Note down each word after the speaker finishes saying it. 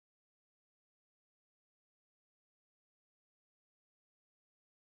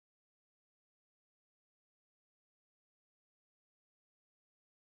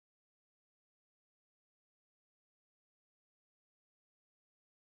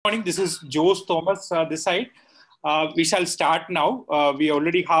Morning. This is Jose Thomas this side. We shall start now. We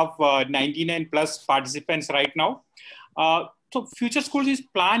already have 99 plus participants right now. So Future Schools is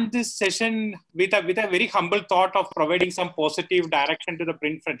planned this session with a very humble thought of providing some positive direction to the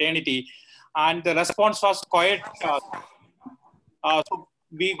print fraternity. And the response was quite, so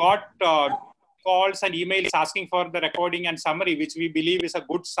we got calls and emails asking for the recording and summary, which we believe is a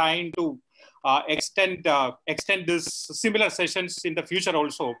good sign to extend this similar sessions in the future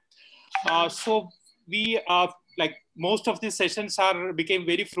also. So we like most of these sessions became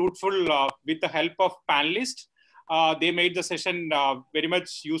very fruitful with the help of panelists. They made the session very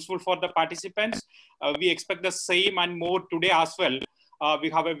much useful for the participants. We expect the same and more today as well.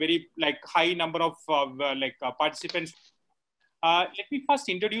 We have a very high number of participants. Let me first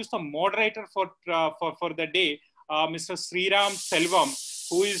introduce the moderator for the day, Mr. Sriraam Selvam,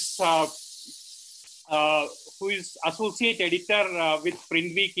 who is associate editor with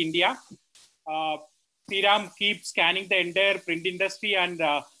PrintWeek India. Sriraam keeps scanning the entire print industry and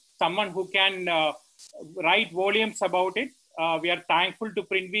someone who can write volumes about it. We are thankful to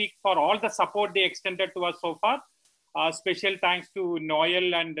PrintWeek for all the support they extended to us so far. Special thanks to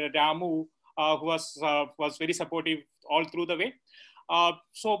Nair and Ramu, who was very supportive all through the way.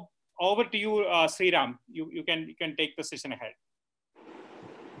 So over to you, Sriraam. You can take the session ahead.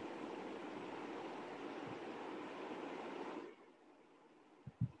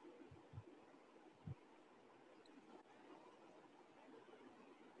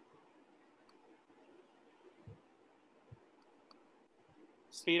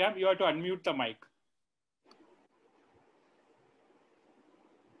 Sriraam, you have to unmute the mic.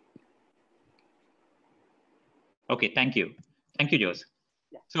 Okay, thank you. Thank you, Jose.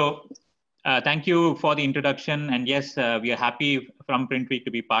 Yeah. So thank you for the introduction. And yes, we are happy from PrintWeek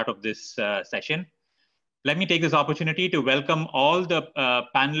to be part of this session. Let me take this opportunity to welcome all the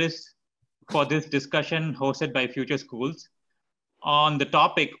panelists for this discussion hosted by Future Schools on the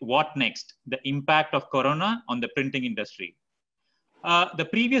topic, what next? The impact of Corona on the printing industry. The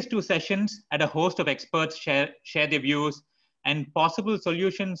previous two sessions had a host of experts share their views and possible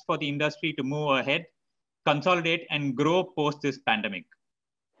solutions for the industry to move ahead, consolidate and grow post this pandemic.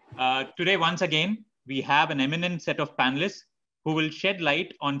 Today, once again, we have an eminent set of panelists who will shed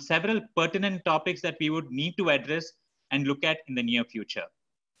light on several pertinent topics that we would need to address and look at in the near future.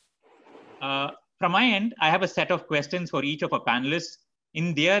 From my end, I have a set of questions for each of our panelists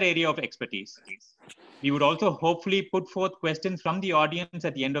in their area of expertise. We would also hopefully put forth questions from the audience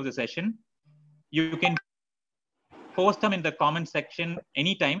at the end of the session. You can post them in the comment section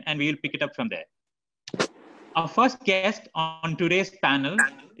anytime and we will pick it up from there. Our first guest on today's panel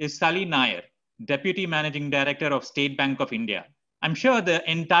is Salee Nair, Deputy Managing Director of State Bank of India. I'm sure the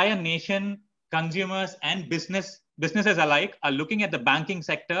entire nation, consumers and businesses alike are looking at the banking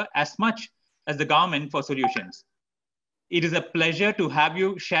sector as much as the government for solutions. It is a pleasure to have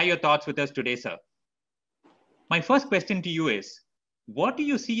you share your thoughts with us today, sir. My first question to you is, what do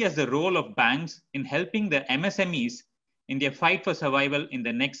you see as the role of banks in helping the MSMEs in their fight for survival in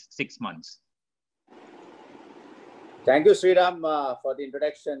the next 6 months? Thank you, Sriraam, for the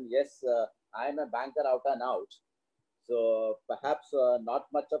introduction. Yes, I'm a banker out and out. So perhaps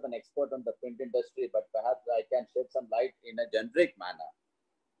not much of an expert on the print industry, but perhaps I can shed some light in a generic manner.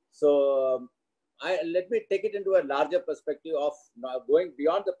 So let me take it into a larger perspective of going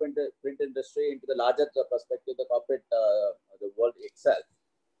beyond the print industry into the larger perspective, the corporate, the world itself.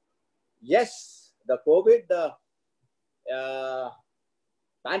 Yes, the COVID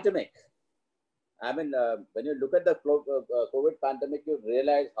pandemic. I mean, when you look at the COVID pandemic, you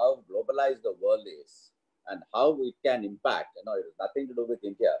realize how globalized the world is and how it can impact. You know, it has nothing to do with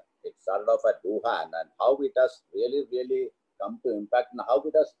India. It started off at Wuhan, and how it has really come to impact, and how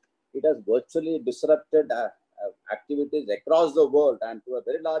it has virtually disrupted activities across the world and to a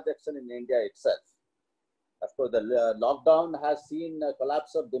very large extent in India itself. Of course, the lockdown has seen a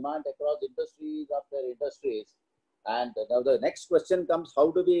collapse of demand across industries after industries. And now the next question comes,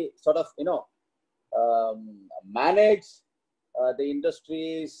 how do we sort of, manage the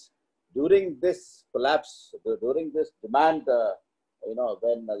industries during this collapse, during this demand,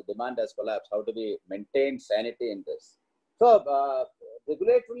 when the demand has collapsed, how do we maintain sanity in this? So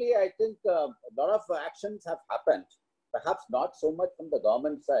regulatorily, I think a lot of actions have happened, perhaps not so much from the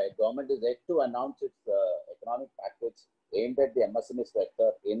government side. Government is yet to announce its economic package aimed at the MSME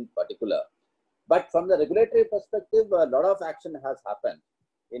sector in particular. But from the regulatory perspective, a lot of action has happened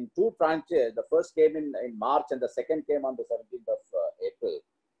in two tranches. The first came in March and the second came on the 17th of April.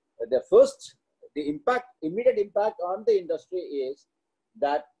 The immediate impact on the industry is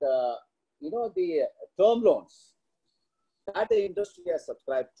that, the term loans that the industry has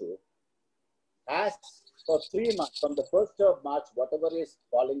subscribed to has for 3 months, from the 1st of March, whatever is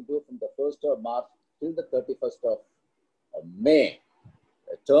falling due from the 1st of March till the 31st of May,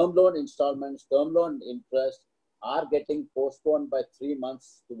 term loan installments, term loan interest are getting postponed by 3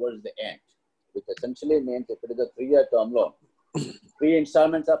 months towards the end, which essentially means if it is a 3-year term loan, 3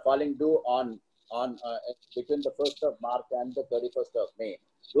 installments are falling due on between the 1st of March and the 31st of May.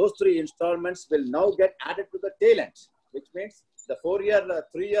 Those 3 installments will now get added to the tail end, which means the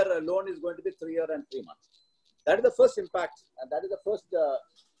 3-year loan is going to be 3 years and 3 months. That is the first impact, and that is the first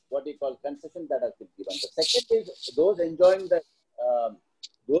what we call concession that has been given. The second is those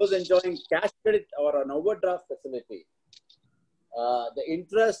enjoying cash credit or an overdraft facility. The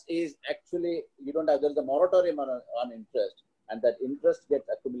interest is actually, you don't have, there's a moratorium on interest, and that interest gets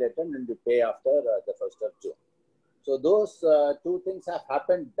accumulated and you pay after the 1st of June. So those 2 things have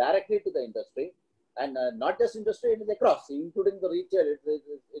happened directly to the industry, and not just industry, it is across, including the retail.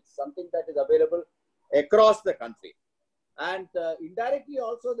 It's something that is available across the country. And indirectly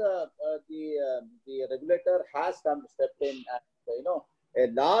also the regulator has stepped in, and a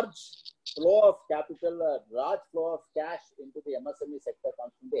large flow of capital, a large flow of cash into the MSME sector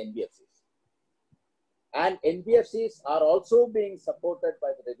comes from the NBFCs. And NBFCs are also being supported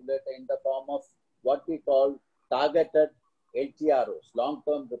by the regulator in the form of what we call targeted LTROs,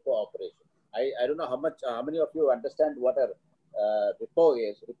 long-term repo operations. I don't know how many of you understand what a repo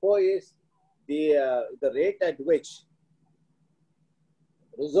is. Repo is the rate at which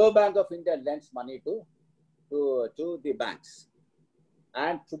Reserve Bank of India lends money to the banks.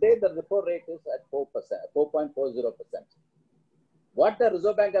 And today the repo rate is at 4%, 4.40%. What the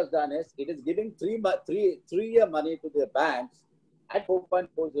Reserve Bank has done is it is giving 3-year money to the banks at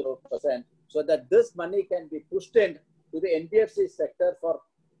 4.40%, so that this money can be pushed in to the NBFC sector for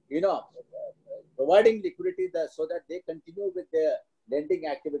providing liquidity so that they continue with their lending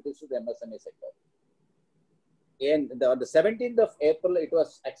activities to the MSME sector. On the 17th of April, it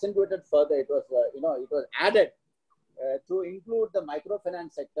was accentuated further. It was it was added to include the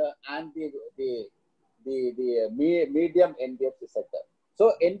microfinance sector and the medium NBFC sector.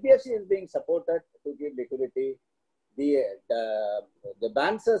 So NBFC is being supported to give liquidity. The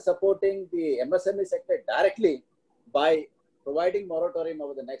banks are supporting the MSME sector directly by providing moratorium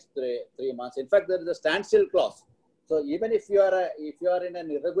over the next 3 months. In fact, there is a standstill clause. So even if you are in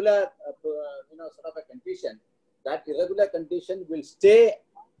an irregular sort of a condition, that irregular condition will stay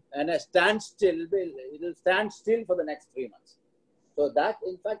and a standstill. It will stand still for the next 3 months. So that,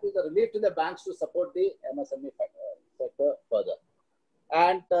 in fact, is a relief to the banks to support the MSME sector further.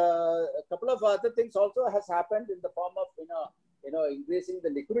 And a couple of other things also has happened in the form of increasing the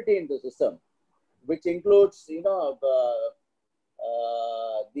liquidity in the system, which includes the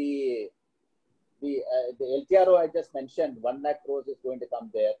LTRO I just mentioned, 1 lakh crores is going to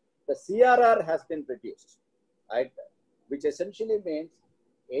come there. The CRR has been reduced, right? Which essentially means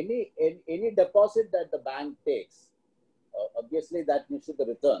any deposit that the bank takes, obviously that needs to be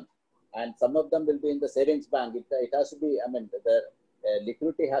returned, and some of them will be in the savings bank. It has to be, the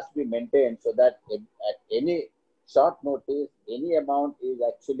liquidity has to be maintained so that at any short notice, any amount is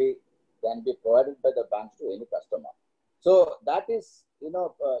actually can be provided by the banks to any customer. So that is,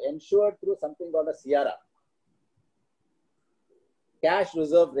 ensured through something called a CRR, cash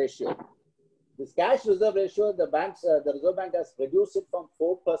reserve ratio. This cash reserve ratio, the Reserve Bank has reduced it from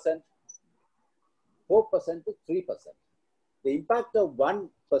 4% to 3%. The impact of 1%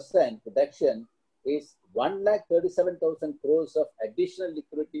 reduction is 1,37,000 crores of additional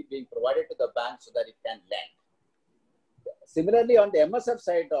liquidity being provided to the bank so that it can lend. Similarly, on the MSF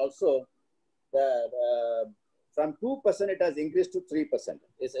side also, from 2% it has increased to 3%.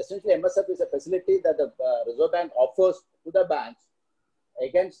 It's essentially, MSF is a facility that the Reserve Bank offers to the banks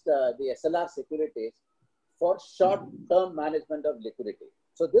against the SLR securities for short-term management of liquidity.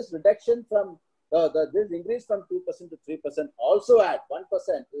 So this reduction from this increase from 2% to 3% also at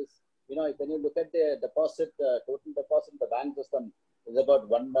 1% is, when you look at the deposit, total deposit in the bank system is about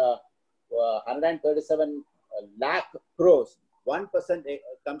 137 lakh crores. 1%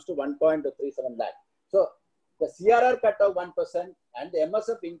 comes to 1.37 lakh. So the CRR cut of 1% and the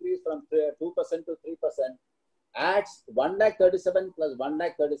MSF increase from 2% to 3% adds 1,37,000 plus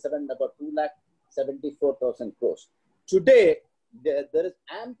 1,37,000, about 2,74,000 crores. Today, there is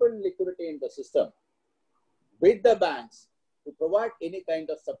ample liquidity in the system with the banks to provide any kind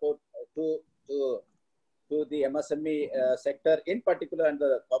of support to the MSME sector in particular, and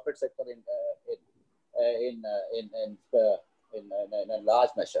the corporate sector in a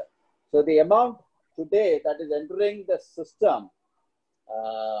large measure. So the amount today that is entering the system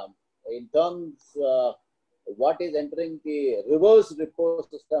in terms what is entering the reverse repo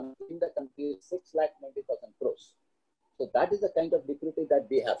system in the country is 6,90,000 crores. So that is the kind of liquidity that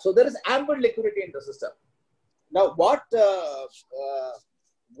we have. So there is ample liquidity in the system. Now, what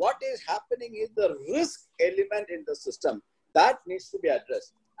is happening is the risk element in the system that needs to be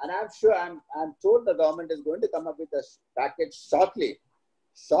addressed. And I'm sure, I'm told the government is going to come up with a package shortly,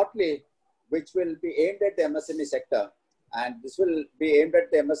 which will be aimed at the MSME sector. And this will be aimed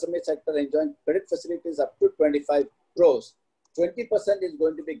at the MSME sector enjoying credit facilities up to 25 crores. 20% is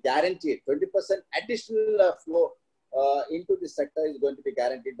going to be guaranteed. 20% additional flow into this sector is going to be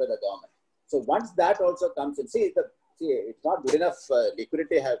guaranteed by the government. So once that also comes in, see, it's not good enough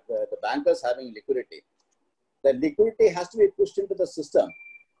liquidity, the bankers having liquidity. The liquidity has to be pushed into the system.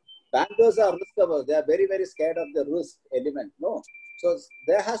 Bankers are risk averse. They are very, very scared of the risk element. No. So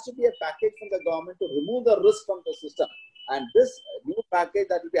there has to be a package from the government to remove the risk from the system. And this new package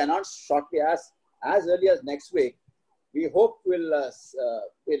that will be announced shortly, as early as next week, we hope will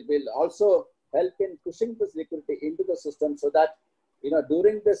also help in pushing this liquidity into the system so that,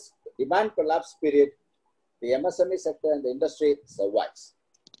 during this demand collapse period, the MSME sector and the industry survives.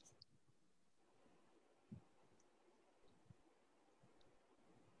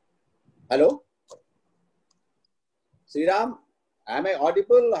 Hello? Sriraam, am I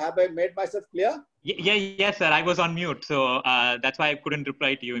audible? Have I made myself clear? Yes, sir. I was on mute. So that's why I couldn't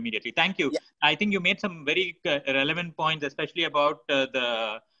reply to you immediately. Thank you. Yeah. I think you made some very relevant points, especially about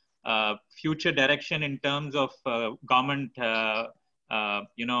the future direction in terms of government,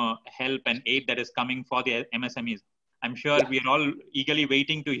 help and aid that is coming for the MSMEs. I'm sure we are all eagerly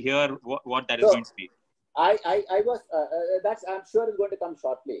waiting to hear what that is going to be. I was, I'm sure it's going to come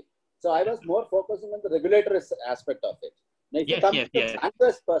shortly. So I was more focusing on the regulatory aspect of it. Now, if you come to the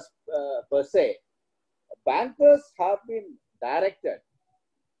bankers per se, bankers have been directed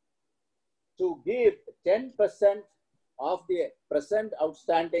to give 10% of the present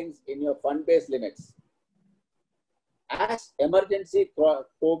outstandings in your fund-based limits as emergency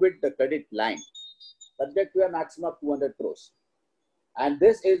COVID credit line, subject to a maximum of 200 crores. And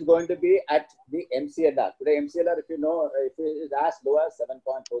this is going to be at the MCLR. Today, MCLR, if you know, it is as low as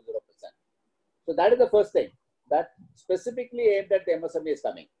 7.40%. So that is the first thing that specifically aimed at the MSME is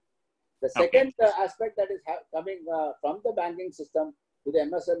coming. The second aspect that is coming from the banking system to the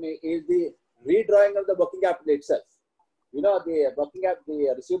MSME is the redrawing of the working capital itself. The working capital,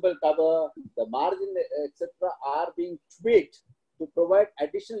 the receivable cover, the margin, etc., are being tweaked to provide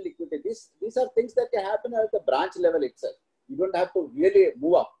additional liquidity. These are things that can happen at the branch level itself. You don't have to really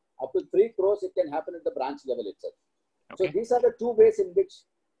move up to 3 crores. It can happen at the branch level itself. So these are the two ways in which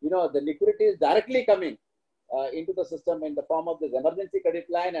the liquidity is directly coming into the system in the form of this emergency credit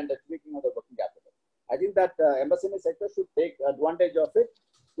line and the tweaking of the working capital. I think that MSME sector should take advantage of it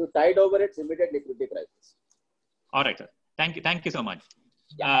to tide over its immediate liquidity crisis. All right, sir. Thank you so much.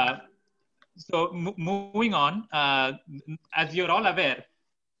 So moving on, as you're all aware,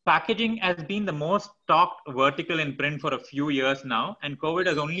 packaging has been the most talked vertical in print for a few years now, and COVID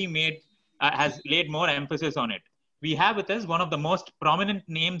has only has laid more emphasis on it. We have with us one of the most prominent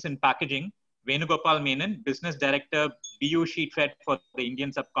names in packaging, Venugopal Menon, Business Director, BU Sheetfed for the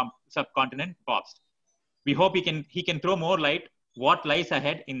Indian subcontinent, BOBST. We hope he can throw more light what lies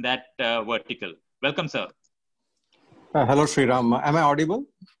ahead in that vertical. Welcome, sir. Hello, Sriraam. Am I audible?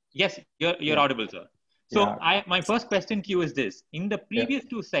 Yes, you're audible, sir. So my first question to you is this. In the previous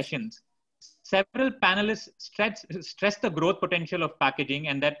two sessions, several panelists stressed the growth potential of packaging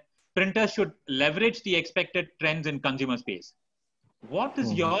and that printers should leverage the expected trends in consumer space. What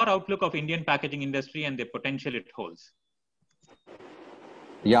is your outlook of Indian packaging industry and the potential it holds?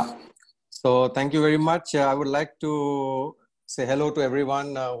 Yeah. So thank you very much. I would like to say hello to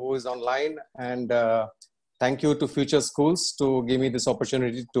everyone who is online, and thank you to Future Schoolz to give me this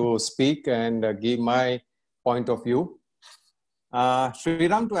opportunity to speak and give my point of view.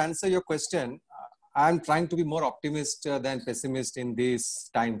 Sriraam, to answer your question, I'm trying to be more optimist than pessimist in these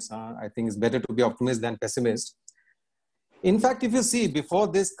times. I think it's better to be optimist than pessimist. In fact, if you see, before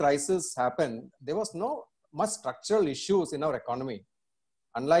this crisis happened, there was no much structural issues in our economy.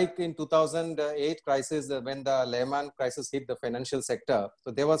 Unlike in 2008 crisis, when the Lehman crisis hit the financial sector, so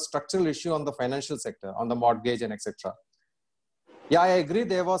there was structural issue on the financial sector, on the mortgage and etc. Yeah, I agree.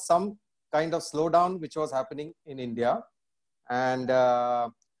 There was some kind of slowdown which was happening in India, and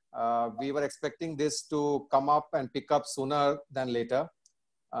we were expecting this to come up and pick up sooner than later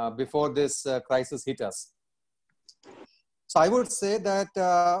before this crisis hit us. So I would say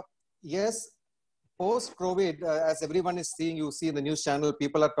that yes, post-COVID, as everyone is seeing, you see in the news channel,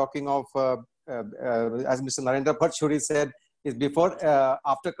 people are talking of, as Mr. Narendra Parchuri said, is before,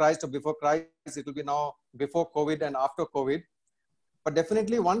 after Christ or before Christ. It will be now before COVID and after COVID. But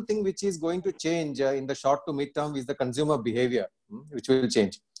definitely one thing which is going to change in the short to mid-term is the consumer behavior, which will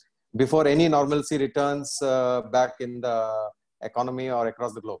change before any normalcy returns back in the economy or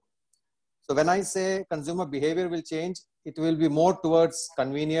across the globe. So when I say consumer behavior will change, it will be more towards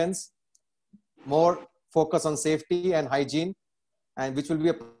convenience, more focus on safety and hygiene, and which will be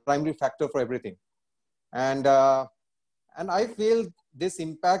a primary factor for everything. And I feel this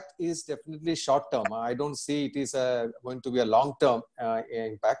impact is definitely short term. I don't see it is going to be a long term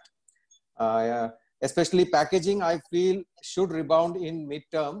impact. Especially packaging, I feel should rebound in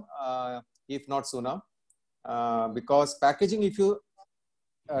mid-term, if not sooner. Because packaging, if you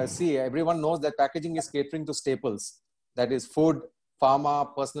see, everyone knows that packaging is catering to staples. That is food,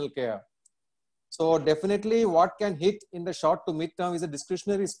 pharma, personal care. So definitely what can hit in the short to mid-term is a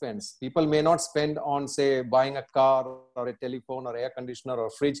discretionary spends. People may not spend on, say, buying a car or a telephone or air conditioner or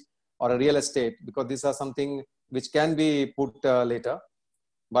fridge or a real estate, because these are something which can be put later.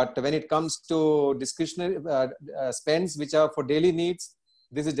 But when it comes to discretionary spends, which are for daily needs,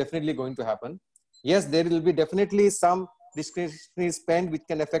 this is definitely going to happen. Yes, there will be definitely some discretionary spend which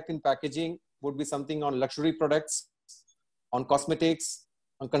can affect in packaging, would be something on luxury products, on cosmetics,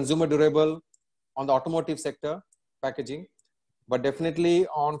 on consumer durable, on the automotive sector, packaging. But definitely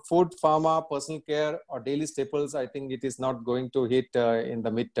on food, pharma, personal care, or daily staples, I think it is not going to hit in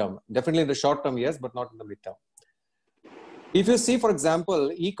the mid-term. Definitely in the short term, yes, but not in the mid-term. If you see, for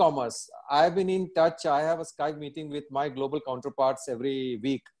example, e-commerce, I've been in touch. I have a Skype meeting with my global counterparts every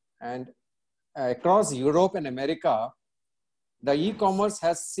week. And across Europe and America, the e-commerce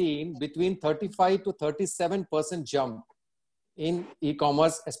has seen between 35 to 37% jump in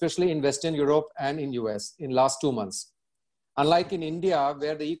e-commerce, especially in Western Europe and in US in last 2 months. Unlike in India,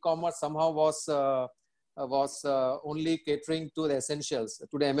 where the e-commerce somehow was only catering to the essentials.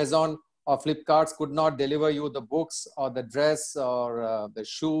 Today, Amazon or Flipkarts could not deliver you the books or the dress or the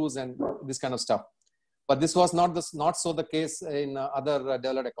shoes and this kind of stuff. But this was not so the case in other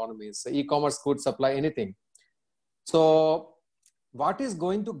developed economies. E-commerce could supply anything. So what is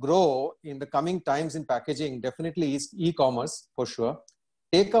going to grow in the coming times in packaging definitely is e-commerce for sure.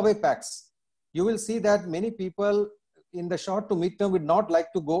 Takeaway packs. You will see that many people in the short to mid-term would not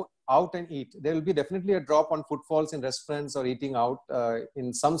like to go out and eat. There will be definitely a drop on footfalls in restaurants or eating out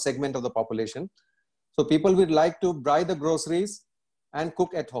in some segment of the population. So people would like to buy the groceries and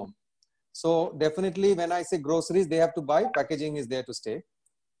cook at home. So definitely when I say groceries, they have to buy, packaging is there to stay.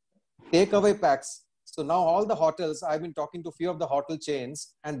 Takeaway packs. So now all the hotels, I've been talking to a few of the hotel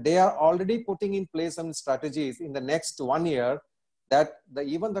chains, and they are already putting in place some strategies in the next 1 year that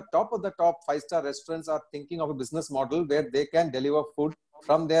even the top of the top 5-star restaurants are thinking of a business model where they can deliver food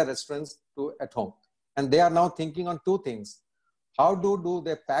from their restaurants to at home. And they are now thinking on 2 things. How do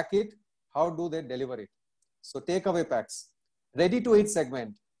they pack it? How do they deliver it? So takeaway packs. Ready to eat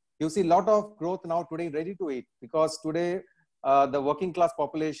segment. You see a lot of growth now today in ready to eat, because today the working class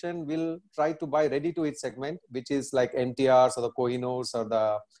population will try to buy ready to eat segment, which is like MTRs or the Kohinoors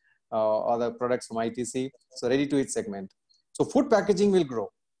or the products from ITC. So ready to eat segment. So food packaging will grow.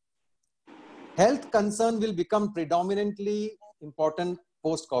 Health concern will become predominantly important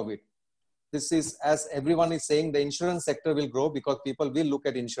post-COVID. This is, as everyone is saying, the insurance sector will grow because people will look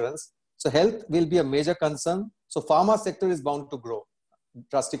at insurance. So health will be a major concern. So pharma sector is bound to grow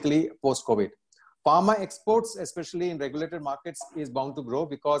drastically post-COVID. Pharma exports, especially in regulated markets, is bound to grow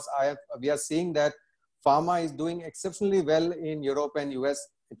because we are seeing that pharma is doing exceptionally well in Europe and US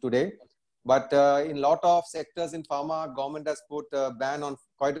today. But in a lot of sectors in pharma, government has put a ban on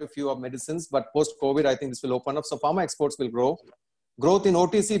quite a few of medicines. But post-COVID, I think this will open up. So pharma exports will grow. Growth in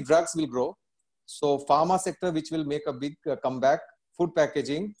OTC drugs will grow. So pharma sector, which will make a big comeback. Food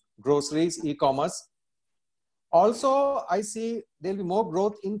packaging, groceries, e-commerce. Also, I see there will be more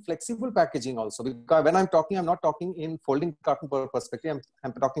growth in flexible packaging also. Because when I'm talking, I'm not talking in folding carton perspective.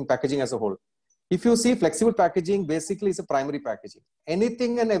 I'm talking packaging as a whole. If you see flexible packaging, basically is a primary packaging.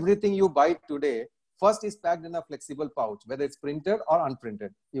 Anything and everything you buy today, first is packed in a flexible pouch, whether it's printed or unprinted.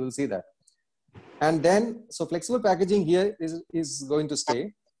 You will see that. And then, so flexible packaging here is going to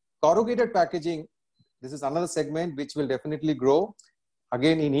stay. Corrugated packaging, this is another segment which will definitely grow.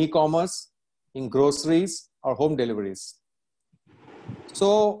 Again, in e-commerce, in groceries or home deliveries.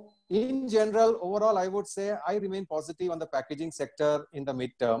 So in general, overall, I would say I remain positive on the packaging sector in the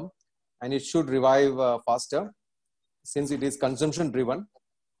midterm, and it should revive faster since it is consumption driven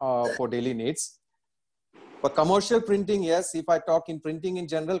for daily needs. For commercial printing, yes, if I talk in printing in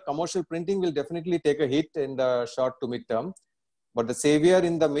general, commercial printing will definitely take a hit in the short to mid term, but the savior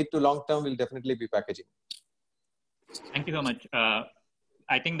in the mid to long term will definitely be packaging. Thank you so much.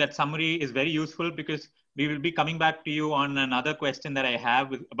 I think that summary is very useful because we will be coming back to you on another question that I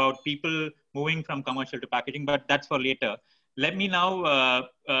have about people moving from commercial to packaging, but that's for later. Let me now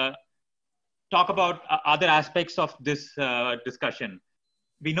talk about other aspects of this discussion.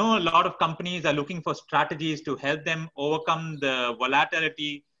 We know a lot of companies are looking for strategies to help them overcome the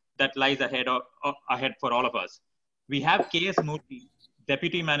volatility that lies ahead for all of us. We have K.S. Murthy,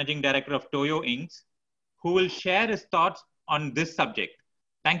 Deputy Managing Director of Toyo Inc., who will share his thoughts on this subject.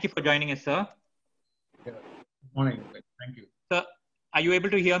 Thank you for joining us, sir. Yeah. Good morning. Thank you. Sir, are you able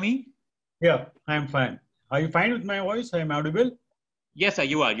to hear me? Yeah, I am fine. Are you fine with my voice? I am audible? Yes, sir,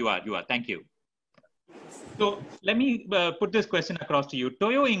 you are. Thank you. So let me put this question across to you.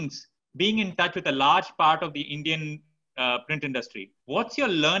 Toyo Inc. being in touch with a large part of the Indian print industry, what's your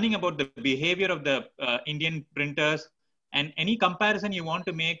learning about the behavior of the Indian printers and any comparison you want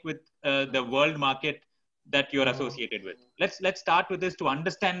to make with the world market that you're associated with? Let's start with this to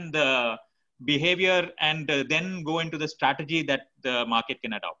understand the behavior and then go into the strategy that the market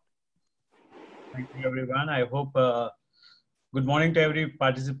can adopt. Thank you, everyone. I hope good morning to every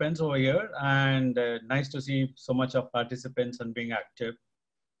participants over here, and nice to see so much of participants and being active.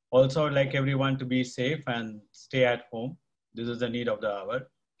 Also, I'd like everyone to be safe and stay at home. This is the need of the hour.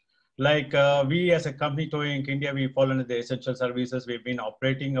 Like we as a company, Toyo Inc. India, we fall under the essential services. We've been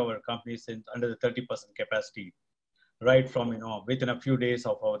operating our company since under the 30% capacity, right from, within a few days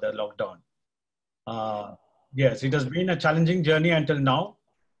of the lockdown. Yes, it has been a challenging journey until now,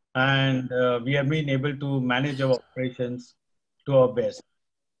 and we have been able to manage our operations to our best.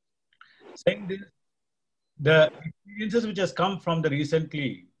 Saying this, the experiences which has come from the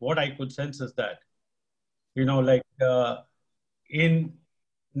recently, what I could sense is that, like in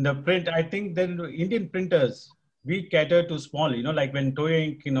the print, I think that Indian printers, we cater to small, like when Toyo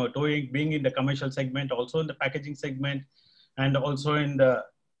Inc., Toyo Inc. being in the commercial segment, also in the packaging segment, and also in the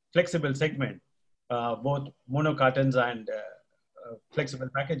flexible segment, both mono cartons and flexible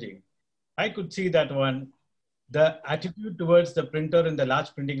packaging. I could see that the attitude towards the printer in the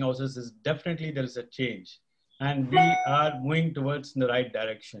large printing houses is definitely there is a change, and we are moving towards the right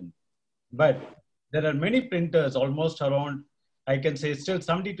direction. But there are many printers, almost around, I can say still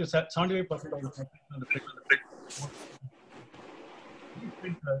 70 to 75% of the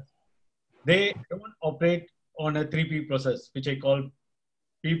printers, they don't operate on a 3P process, which I call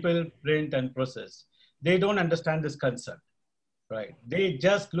people, print, and process. They don't understand this concept. Right. They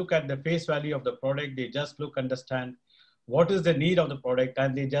just look at the face value of the product. They just understand what is the need of the product,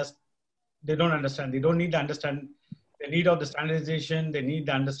 and they don't understand. They don't need to understand the need of the standardization. They need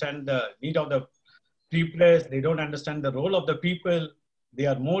to understand the need of the pre-press. They don't understand the role of the people. They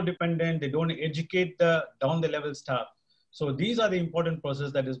are more dependent. They don't educate the down the level staff. So these are the important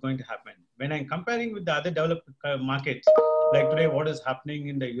process that is going to happen. When I'm comparing with the other developed markets, like today, what is happening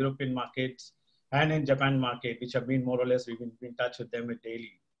in the European markets and in Japan market, which have been more or less, we've been in touch with them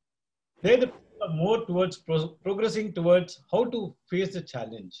daily. They're more towards progressing towards how to face the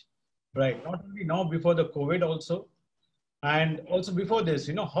challenge, right? Not only now before the COVID also, and also before this,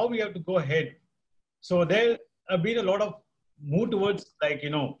 how we have to go ahead. So there have been a lot of move towards like,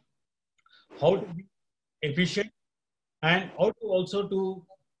 how to be efficient and how to also to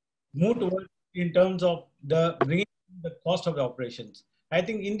move towards in terms of the bringing the cost of the operations. I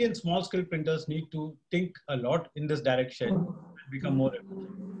think Indian small scale printers need to think a lot in this direction and become more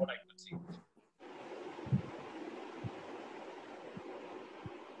efficient, what I could see.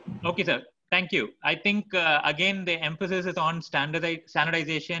 Okay, sir. Thank you. I think, again, the emphasis is on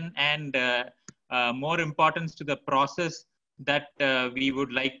standardization and more importance to the process that we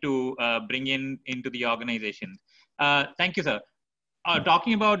would like to bring into the organization. Thank you, sir.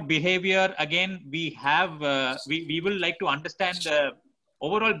 Talking about behavior, again, we will like to understand the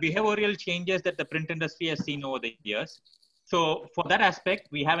overall behavioral changes that the print industry has seen over the years. So for that aspect,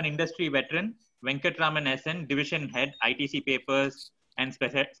 we have an industry veteran, Venkataraman SN, Division Head, ITC Papers and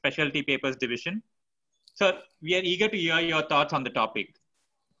Specialty Papers Division. So we are eager to hear your thoughts on the topic.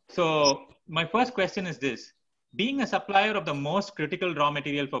 So my first question is this: being a supplier of the most critical raw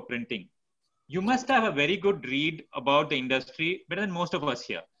material for printing, you must have a very good read about the industry, better than most of us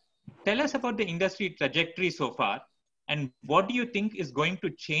here. Tell us about the industry trajectory so far, and what do you think is going to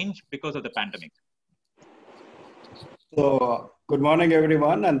change because of the pandemic? So, good morning,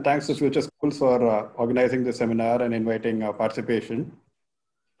 everyone, and thanks to Future Schoolz for organizing this seminar and inviting participation.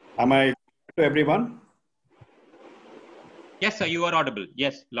 Am I to everyone? Yes, sir, you are audible.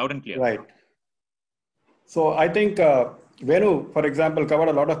 Yes, loud and clear. Right. So, I think Venu, for example, covered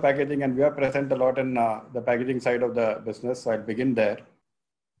a lot of packaging, and we are present a lot in the packaging side of the business. So, I'll begin there.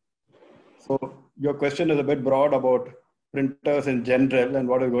 So your question is a bit broad about printers in general and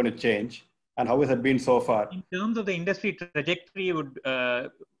what is going to change and how has it been so far. In terms of the industry trajectory, would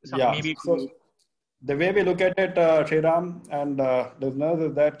maybe so the way we look at it, Sriraam and listeners,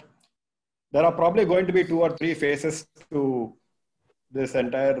 is that there are probably going to be 2 or 3 phases to this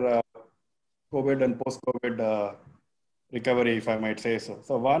entire COVID and post-COVID recovery, if I might say so.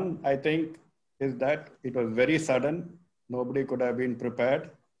 So one, I think, is that it was very sudden. Nobody could have been prepared.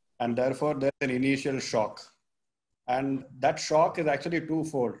 And therefore, there's an initial shock. And that shock is actually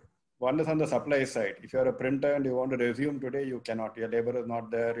twofold. One is on the supply side. If you're a printer and you want to resume today, you cannot. Your labor is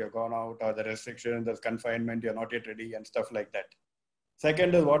not there, you're gone out, or the restrictions, there's confinement, you're not yet ready, and stuff like that.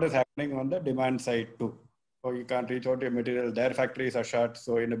 Second is what is happening on the demand side too. So you can't reach out to your material, their factories are shut.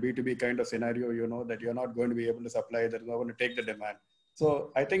 So in a B2B kind of scenario, you know that you're not going to be able to supply, there's no one to take the demand.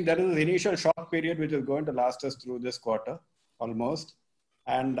 So I think there is an initial shock period which is going to last us through this quarter almost.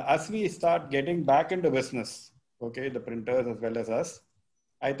 And as we start getting back into business, okay, the printers as well as us,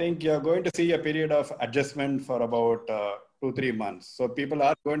 I think you're going to see a period of adjustment for about 2-3 months. So people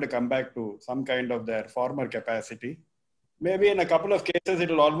are going to come back to some kind of their former capacity. Maybe in a couple of cases,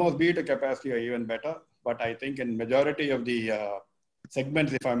 it will almost be to capacity or even better. But I think in majority of the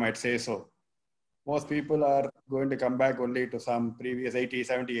segments, if I might say so, most people are going to come back only to some previous 80,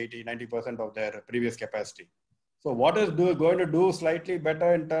 70, 80, 90% of their previous capacity. So what is going to do slightly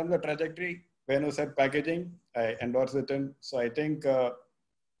better in terms of trajectory? Venu said packaging, I endorse it in. So I think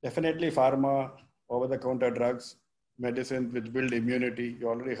definitely pharma, over-the-counter drugs, medicines which build immunity. You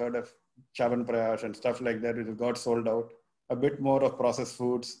already heard of Chyawanprash and stuff like that, which got sold out. A bit more of processed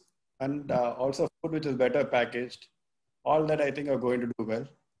foods and also food which is better packaged. All that I think are going to do well.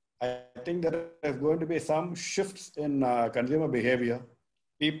 I think there is going to be some shifts in consumer behavior.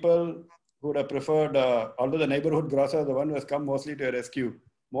 People who would have preferred, although the neighborhood grocer, the one who has come mostly to a rescue,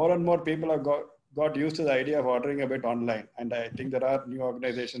 more and more people have got used to the idea of ordering a bit online. And I think there are new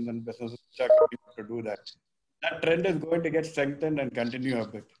organizations and businesses which are coming to do that. That trend is going to get strengthened and continue a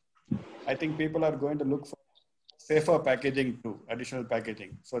bit. I think people are going to look for safer packaging too, additional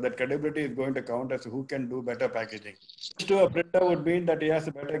packaging. So that credibility is going to count as to who can do better packaging. To a printer would mean that he has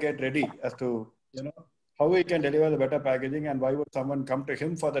to better get ready as to, how he can deliver the better packaging and why would someone come to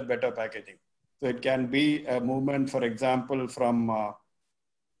him for that better packaging. So it can be a movement, for example, from,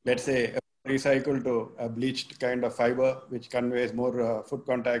 let's say, a recycled to a bleached kind of fiber, which conveys more foot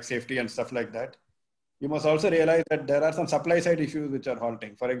contact, safety and stuff like that. You must also realize that there are some supply side issues which are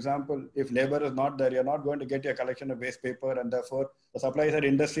halting. For example, if labor is not there, you're not going to get your collection of waste paper and therefore the supply side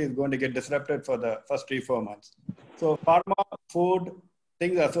industry is going to get disrupted for the first 3-4 months. So pharma, food,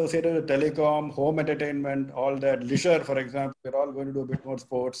 things associated with telecom, home entertainment, all that, leisure, for example, we're all going to do a bit more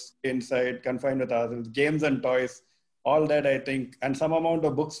sports, inside, confined with ourselves, games and toys, all that I think, and some amount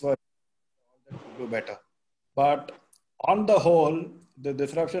of books for all that to do better. But on the whole, the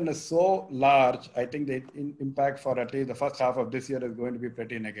disruption is so large, I think the impact for at least the first half of this year is going to be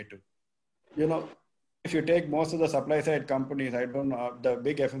pretty negative. If you take most of the supply side companies, I don't know, the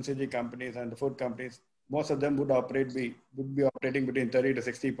big FMCG companies and the food companies, most of them would be operating between 30 to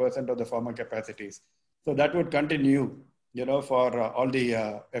 60% of the former capacities. So that would continue, for all the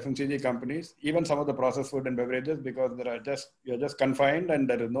FMCG companies, even some of the processed food and beverages, because you're just confined and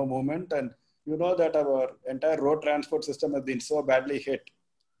there is no movement. And you know that our entire road transport system has been so badly hit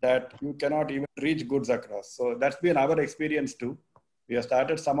that you cannot even reach goods across. So that's been our experience too. We have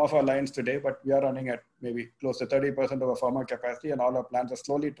started some of our lines today, but we are running at maybe close to 30% of our former capacity, and all our plants are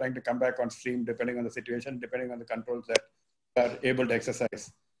slowly trying to come back on stream depending on the situation, depending on the controls that we are able to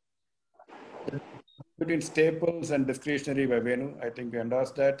exercise. Between staples and discretionary by Venu, I think we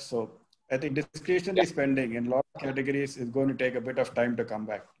endorse that. So I think discretionary spending in a lot of categories is going to take a bit of time to come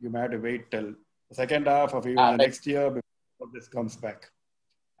back. You may have to wait till the second half of even the next year before this comes back.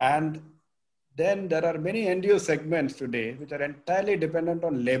 And then there are many end-use segments today which are entirely dependent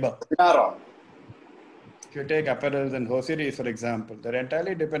on labor. If you take apparels and hosieries, for example, they're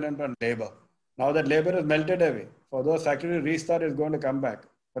entirely dependent on labor. Now that labor is melted away, for those factories, restart is going to come back.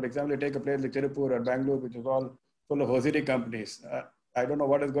 For example, you take a place like Tirupur or Bangalore, which is all full of hosiery companies. I don't know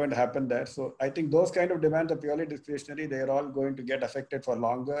what is going to happen there. So I think those kind of demands are purely discretionary. They are all going to get affected for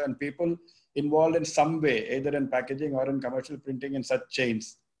longer, and people involved in some way, either in packaging or in commercial printing in such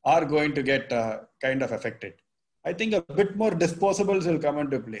chains, are going to get kind of affected. I think a bit more disposables will come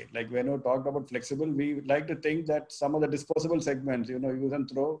into play. Like when we talked about flexible, we like to think that some of the disposable segments, use and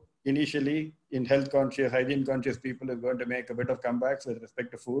throw, initially in health conscious, hygiene conscious people is going to make a bit of comebacks with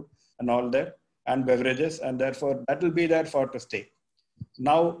respect to food and all that, and beverages, and therefore that will be there for to stay.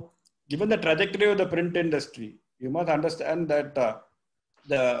 Now, given the trajectory of the print industry, you must understand that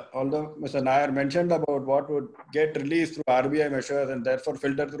although Mr. Nair mentioned about what would get released through RBI measures and therefore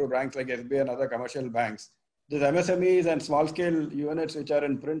filter through banks like SBI and other commercial banks, these MSMEs and small scale units which are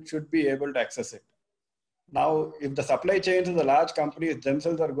in print should be able to access it. Now, if the supply chains of the large companies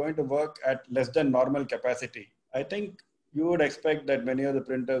themselves are going to work at less than normal capacity, I think you would expect that many of the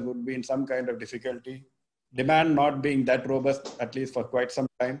printers would be in some kind of difficulty, demand not being that robust, at least for quite some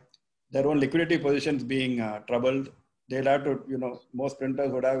time, their own liquidity positions being troubled. They'll have to, most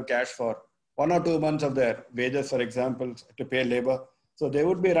printers would have cash for 1 or 2 months of their wages, for example, to pay labor. So they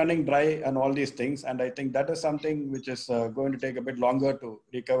would be running dry and all these things. And I think that is something which is going to take a bit longer to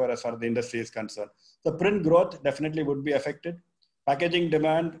recover as far as the industry is concerned. The print growth definitely would be affected. Packaging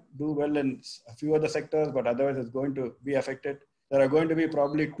demand do well in a few other sectors, but otherwise it's going to be affected. There are going to be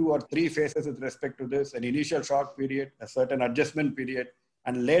probably 2 or 3 phases with respect to this: an initial shock period, a certain adjustment period,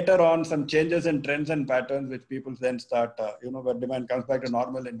 and later on some changes in trends and patterns, which people then start, where demand comes back to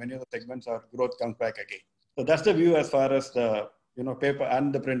normal in many of the segments, or growth comes back again. So that's the view as far as the paper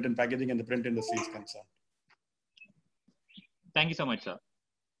and the print and packaging and the print industry is concerned. Thank you so much, sir.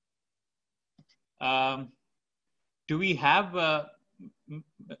 Do we have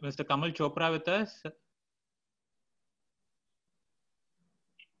Mr. Kamal Chopra with us?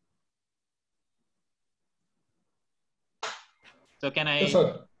 So can I? Yes,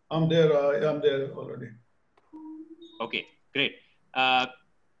 sir. I'm there. I'm there already. Okay, great.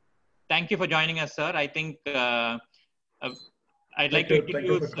 Thank you for joining us, sir. I think I'd like to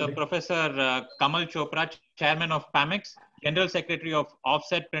introduce Professor Kamal Chopra, Chairman of PAMEX, General Secretary of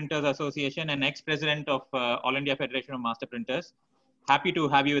Offset Printers Association, and ex-President of All India Federation of Master Printers. Happy to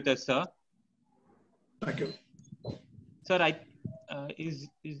have you with us, sir. Thank you. Sir,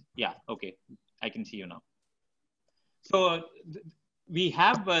 yeah, okay. I can see you now. So we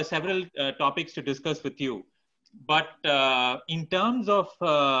have several topics to discuss with you, but in terms of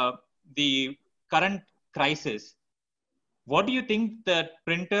the current crisis, what do you think that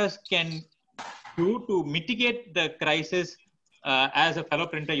printers can do to mitigate the crisis as a fellow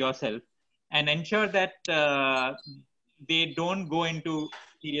printer yourself and ensure that they don't go into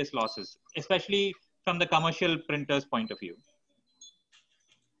serious losses, especially from the commercial printers' point of view?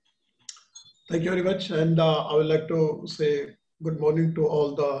 Thank you very much. And I would like to say good morning to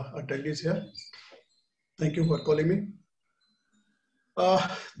all the attendees here. Thank you for calling me.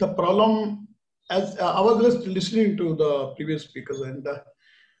 The problem, as I was just listening to the previous speakers, and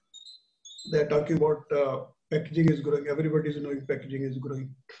they're talking about packaging is growing. Everybody is knowing packaging is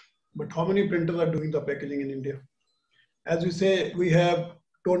growing. But how many printers are doing the packaging in India? As we say, we have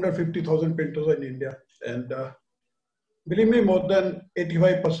 250,000 printers in India. And believe me, more than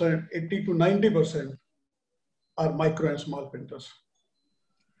 85%, 80 to 90% are micro and small printers.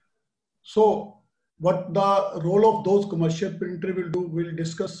 So what the role of those commercial printers will do, we'll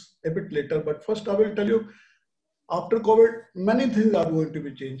discuss a bit later. But first I will tell you, after COVID, many things are going to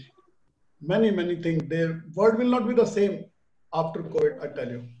be changed. Many things. The world will not be the same after COVID, I tell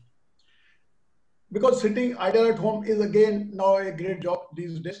you. Because sitting idle at home is again now a great job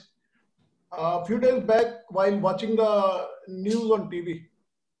these days. A few days back, while watching the news on TV,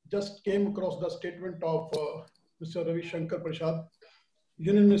 just came across the statement of Mr. Ravi Shankar Prasad,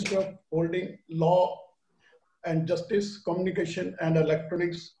 Union Minister of Holding Law and Justice, Communication and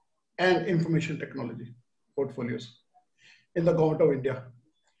Electronics and Information Technology portfolios in the Government of India.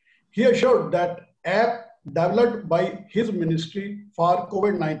 He assured that app developed by his ministry for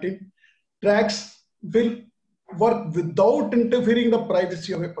COVID-19 tracks will work without interfering the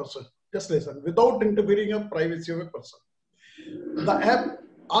privacy of a person. Just listen, without interfering the privacy of a person. The app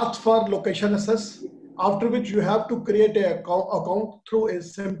asks for location access, after which you have to create an account through a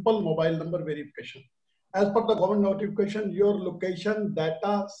simple mobile number verification. As per the government notification, your location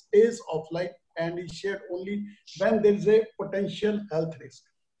data stays offline and is shared only when there is a potential health risk.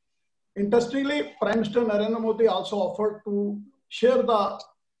 Interestingly, Prime Minister Narendra Modi also offered to share the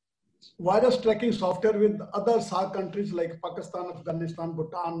virus tracking software with other SAARC countries like Pakistan, Afghanistan,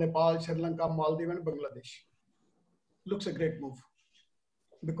 Bhutan, Nepal, Sri Lanka, Maldives, and Bangladesh. Looks a great move.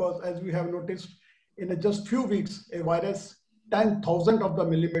 Because as we have noticed, in just few weeks, a virus 10,000 of the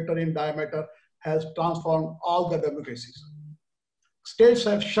millimeter in diameter has transformed all the democracies. States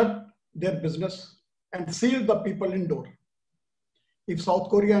have shut their business and sealed the people indoor. If South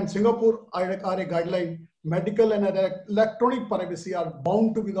Korea and Singapore are a guideline, medical and electronic privacy are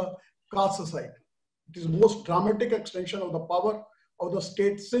bound to be the cast aside. It is the most dramatic extension of the power of the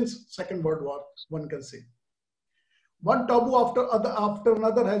state since Second World War, one can say. One taboo after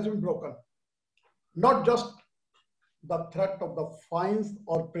another has been broken. Not just the threat of the fines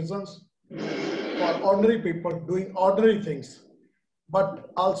or prisons for ordinary people doing ordinary things.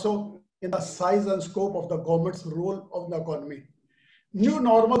 but also in the size and scope of the government's role of the economy. New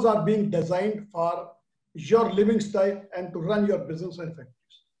normals are being designed for your living style and to run your business and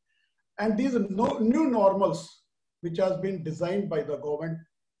factories. And these new normals, which has been designed by the government,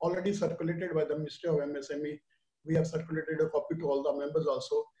 already circulated by the Ministry of MSME, we have circulated a copy to all the members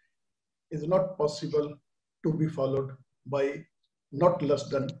also, is not possible to be followed by not less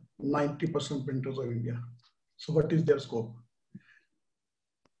than 90% printers of India. So what is their scope?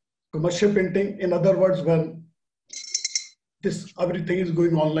 Commercial printing, in other words, when everything is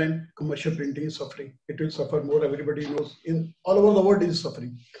going online, commercial printing is suffering. It will suffer more, everybody knows. In all over the world is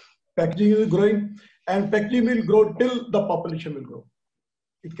suffering. Packaging is growing, and packaging will grow till the population will grow.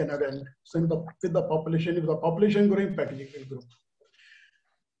 It cannot end. So with the population, if the population growing, packaging will grow.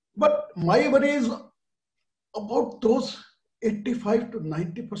 But my worry is about those 85 to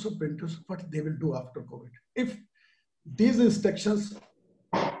 90% printers, what they will do after COVID. If these instructions,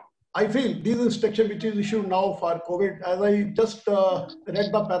 I feel these instructions which is issued now for COVID, as I just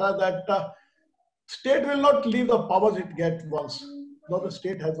read the para that state will not leave the powers it gets once. Now the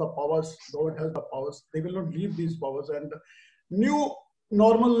state has the powers, government has the powers, they will not leave these powers, and new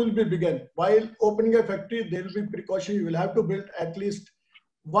normal will be begun. While opening a factory, there will be precaution. You will have to build at least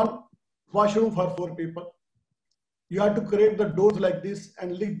one washroom for 4 people. You have to create the doors like this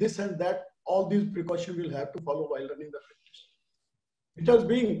and leave this and that. All these precautions will have to follow while running the factories. It has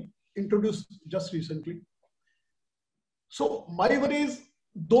been introduced just recently. So my worry is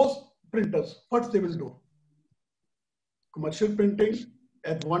those printers, what they will do. Commercial printing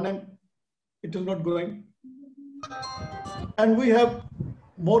at one end, it is not growing. And we have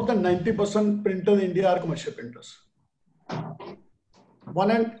more than 90% printers in India are commercial printers. One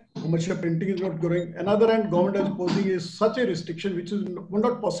end, commercial printing is not growing. Another end, government is posing is such a restriction which is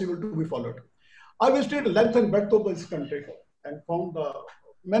not possible to be followed. I visited length and breadth of this country and found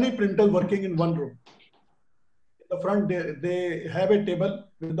many printers working in one room. In the front, they have a table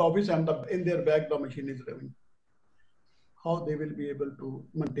with the office, and in their bag, the machine is running. How they will be able to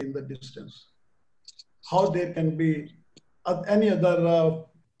maintain the distance? How there can be any other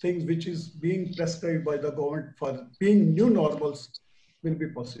things which is being prescribed by the government for being new normals will be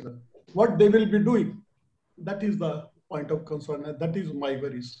possible. What they will be doing, that is the point of concern, and that is my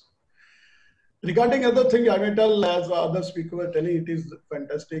worries. Regarding other things, I may tell, as other speakers were telling, it is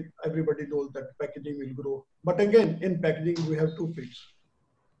fantastic. Everybody knows that packaging will grow. But again, in packaging, we have 2 fields.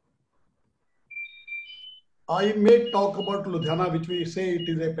 I may talk about Ludhiana, which we say it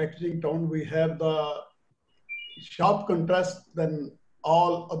is a packaging town. We have the sharp contrast than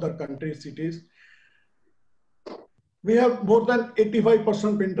all other countries, cities. We have more than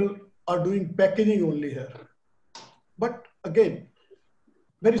 85% printers are doing packaging only here. But again,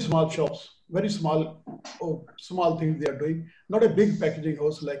 very small shops, very small things they are doing. Not a big packaging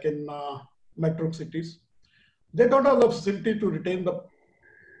house like in metro cities. They don't have the facility to retain the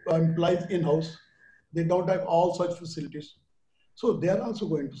employees in-house. They don't have all such facilities. So they are also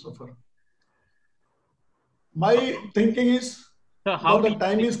going to suffer. My thinking is, so how the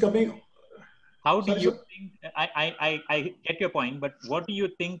time is coming. How do you think, I get your point, but what do you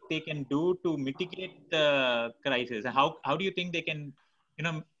think they can do to mitigate the crisis? How do you think they can,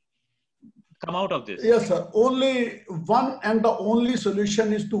 come out of this? Yes, sir. Only one and the only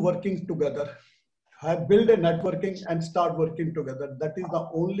solution is to working together. Build a networking and start working together. That is the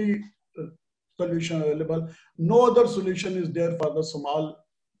only solution available. No other solution is there for the small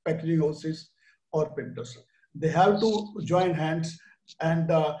packaging houses or printers. They have to join hands, and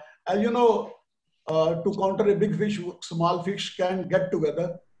as you know, to counter a big fish, small fish can get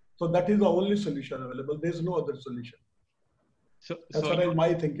together. So that is the only solution available. There is no other solution. As far as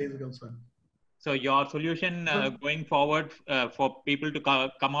my thinking is concerned. So your solution going forward for people to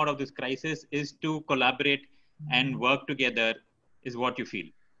come out of this crisis is to collaborate and work together, is what you feel?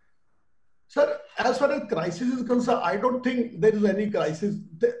 Sir, as far as crisis is concerned, I don't think there is any crisis.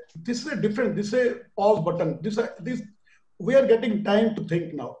 This is a different, this is a pause button. We are getting time to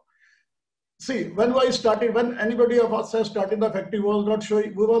think now. See, when anybody of us has started the factory, we were not sure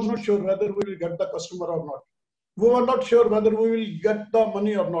whether we will get the customer or not. We were not sure whether we will get the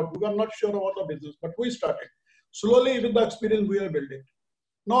money or not. We were not sure about the business, but we started. Slowly, with the experience, we are building.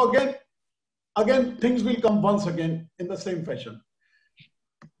 Now again, things will come once again in the same fashion.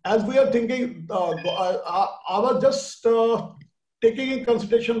 As we are thinking, I was just taking in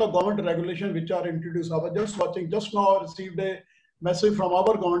consideration the government regulation which are introduced. I was just watching, just now I received a message from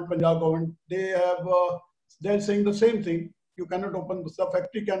our government, Punjab government. They're saying the same thing. You cannot open, the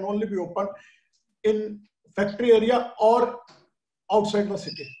factory can only be opened in factory area or outside the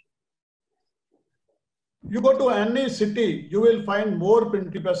city. You go to any city, you will find more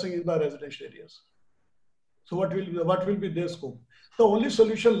printing pressing in the residential areas. So what will be their scope? The only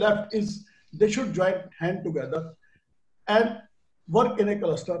solution left is they should join hand together and work in a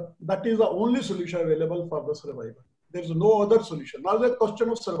cluster. That is the only solution available for the survival. There is no other solution. Now the question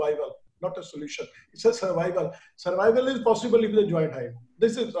of survival, not a solution. It's a survival. Survival is possible if they join hand.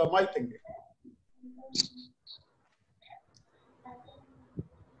 This is my thinking.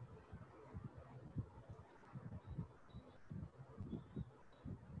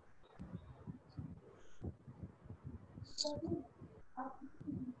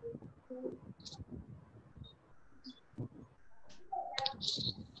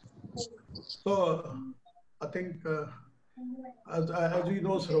 So I think as we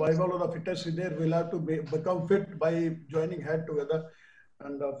know, survival of the fittest is there. We'll have to become fit by joining head together.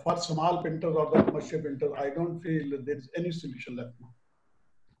 And for small printers or the commercial printers, I don't feel there is any solution left now.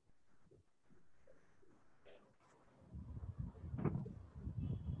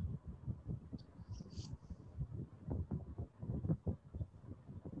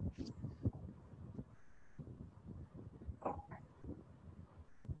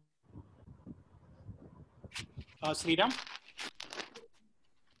 Sriraam?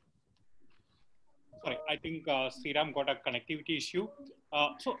 Sorry, I think Sriraam got a connectivity issue.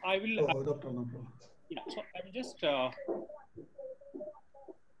 So I will. Oh, no problem. Yeah, so I will just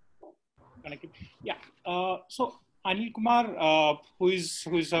connect it. Yeah. So Anilkumar, who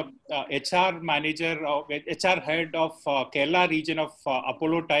is a HR manager, HR head of Kerala region of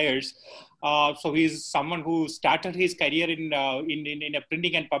Apollo Tyres. So he's someone who started his career in a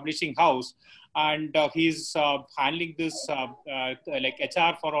printing and publishing house, and he's handling this like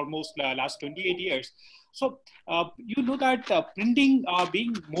HR for almost last 28 years. So you know that printing,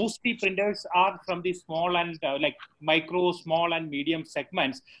 being mostly printers are from the small and like micro, small and medium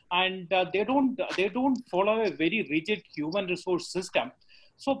segments, and they don't follow a very rigid human resource system.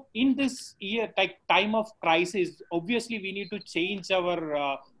 So in this year, like time of crisis, obviously we need to change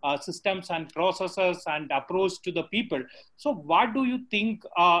our systems and processes and approach to the people. So what do you think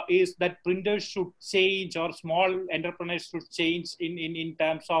is that printers should change or small entrepreneurs should change in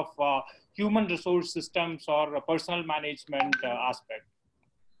terms of human resource systems or personal management aspect?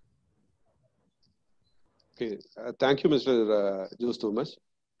 Okay, thank you, Mr. Jose Thomas.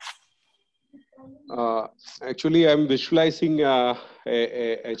 Actually, I'm visualizing a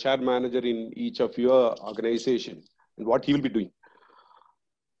HR manager in each of your organization and what he will be doing.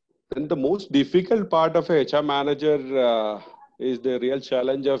 And the most difficult part of a HR manager is the real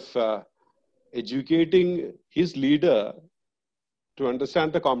challenge of educating his leader to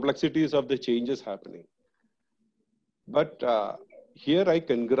understand the complexities of the changes happening. But here I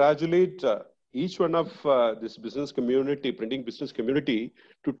congratulate each one of this business community, printing business community,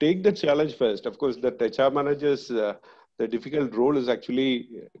 to take the challenge first. Of course, that HR managers, the difficult role is actually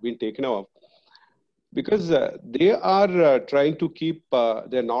been taken off because they are trying to keep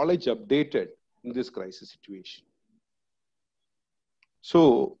their knowledge updated in this crisis situation.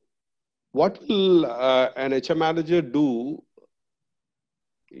 So what will an HR manager do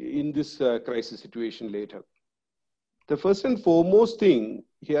in this crisis situation later? The first and foremost thing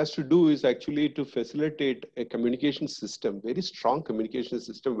he has to do is actually to facilitate a communication system, very strong communication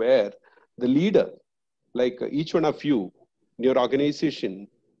system where the leader, like each one of you in your organization,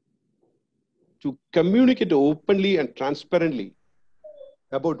 to communicate openly and transparently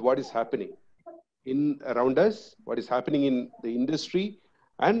about what is happening around us, what is happening in the industry,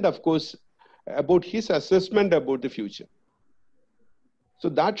 and of course, about his assessment about the future. So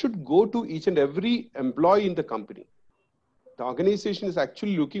that should go to each and every employee in the company. The organization is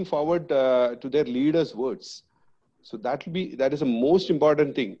actually looking forward to their leaders' words. So that is the most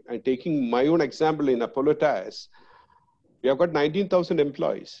important thing. And taking my own example in Apollo Tyres, we have got 19,000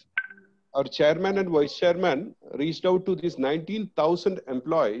 employees. Our chairman and vice chairman reached out to these 19,000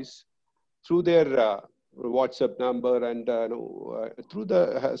 employees through their WhatsApp number and through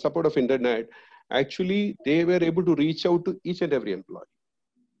the support of internet. Actually, they were able to reach out to each and every employee.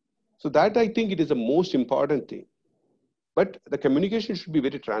 So that I think it is the most important thing. But the communication should be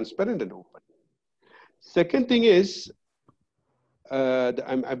very transparent and open. Second thing is,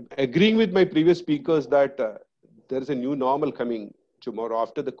 I'm agreeing with my previous speakers that there is a new normal coming tomorrow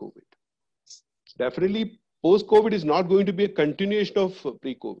after the COVID. Definitely, post-COVID is not going to be a continuation of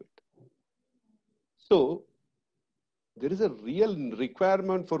pre-COVID. So, there is a real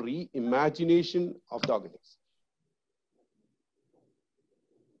requirement for reimagination of the organization.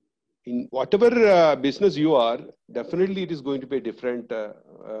 In whatever business you are, definitely it is going to be a different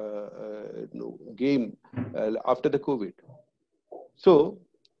game after the COVID. So,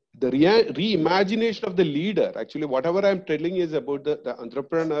 the reimagination of the leader. Actually, whatever I'm telling is about the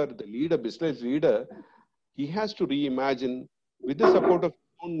entrepreneur, the leader, business leader. He has to reimagine with the support of his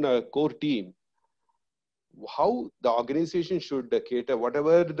own core team how the organization should cater,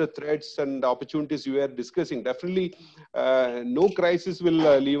 whatever the threats and opportunities you are discussing. Definitely, no crisis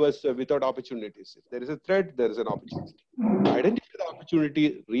will leave us without opportunities. If there is a threat, there is an opportunity. Identify the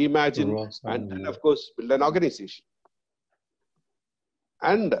opportunity, reimagine, and then, of course, build an organization.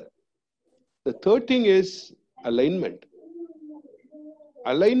 And the third thing is alignment.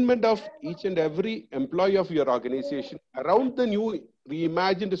 Alignment of each and every employee of your organization around the new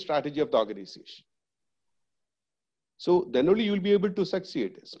reimagined strategy of the organization. So then only you will be able to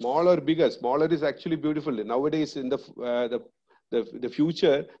succeed. Small or bigger, smaller is actually beautiful. Nowadays, in the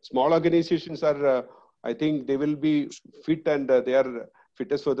future, small organizations are, I think, they will be fit and they are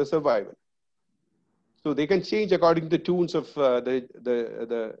fittest for the survival. So they can change according to the tunes of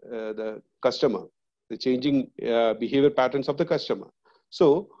the customer, the changing behavior patterns of the customer.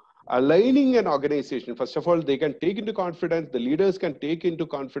 So aligning an organization, first of all, they can take into confidence, the leaders can take into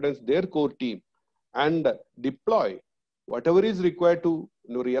confidence their core team and deploy whatever is required to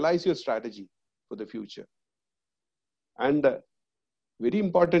realize your strategy for the future. And very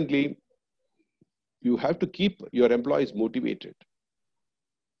importantly, you have to keep your employees motivated.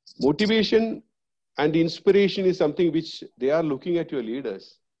 Motivation and inspiration is something which they are looking at your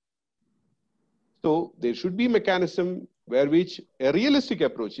leaders. So there should be a mechanism where which a realistic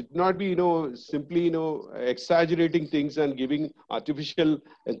approach, it not be, simply, exaggerating things and giving artificial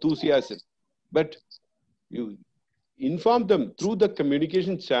enthusiasm, but you inform them through the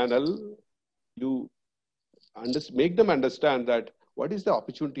communication channel, you make them understand that what is the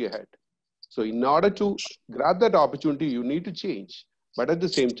opportunity ahead. So in order to grab that opportunity, you need to change. But at the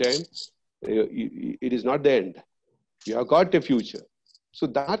same time, it is not the end. You have got a future. So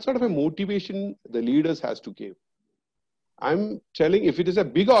that sort of a motivation the leaders has to give. I'm telling, if it is a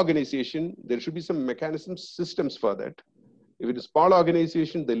big organization, there should be some mechanisms, systems for that. If it is a small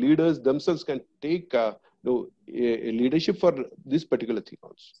organization, the leaders themselves can take a leadership for this particular thing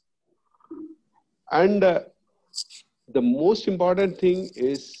also. And the most important thing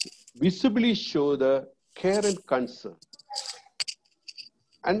is visibly show the care and concern.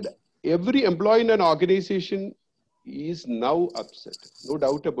 And every employee in an organization is now upset, no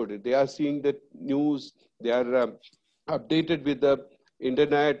doubt about it. They are seeing the news, they are updated with the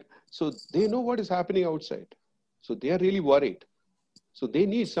internet, so they know what is happening outside. So they are really worried. So they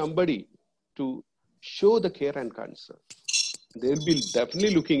need somebody to show the care and concern. They'll be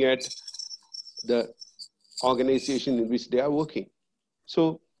definitely looking at the organization in which they are working.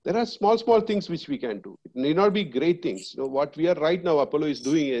 So there are small things which we can do. It may not be great things. What we are right now, Apollo is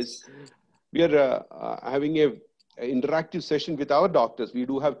doing is, we are having an interactive session with our doctors. We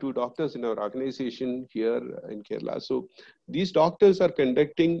do have 2 doctors in our organization here in Kerala. So these doctors are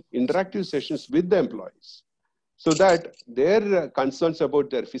conducting interactive sessions with the employees, so that their concerns about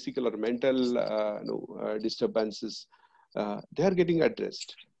their physical or mental disturbances, they are getting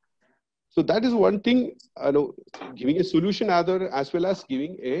addressed. So that is one thing, giving a solution as well as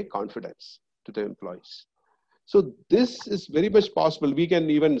giving a confidence to the employees. So this is very much possible. We can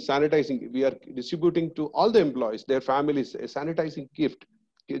even sanitizing, we are distributing to all the employees, their families, a sanitizing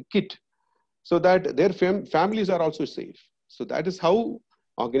kit, so that their families are also safe. So that is how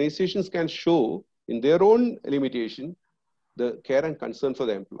organizations can show in their own limitation the care and concern for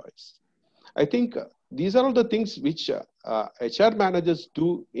the employees. I think these are all the things which HR managers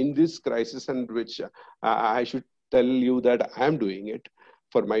do in this crisis, and which I should tell you that I am doing it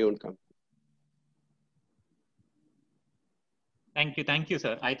for my own company. Thank you,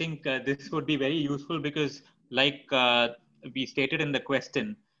 sir. I think this would be very useful because, like we stated in the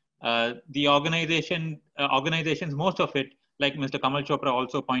question, the organizations, most of it, like Mr. Kamal Chopra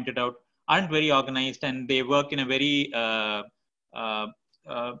also pointed out, aren't very organized, and they work in a very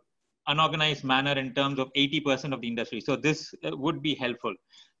unorganized manner in terms of 80% of the industry. So this would be helpful.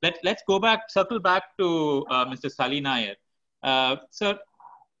 Let's circle back to Mr. Salee Nair. Sir,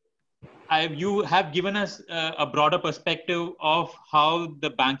 you have given us a broader perspective of how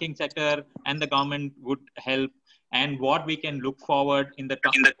the banking sector and the government would help, and what we can look forward in the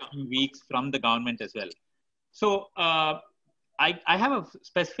coming weeks from the government as well. So I have a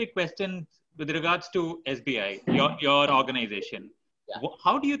specific question with regards to SBI, your organization. Yeah.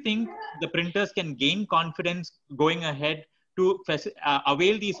 How do you think the printers can gain confidence going ahead to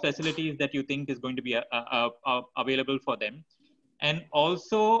avail these facilities that you think is going to be available for them? And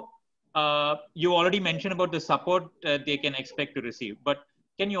also, you already mentioned about the support they can expect to receive, but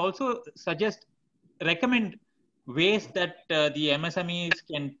can you also recommend ways that the MSMEs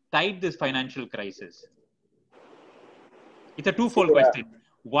can tide this financial crisis? It's a twofold question.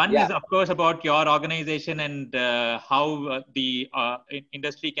 One is, of course, about your organization and how the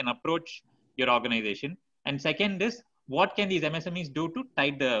industry can approach your organization. And second is, what can these MSMEs do to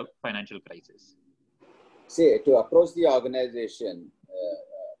tide the financial crisis? See, to approach the organization,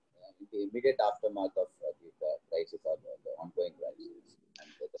 the immediate aftermath of the crisis or the ongoing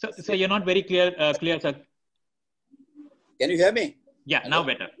crisis. So you're not very clear, sir. Can you hear me? Yeah, now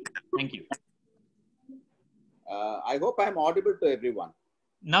better. Thank you. I hope I'm audible to everyone.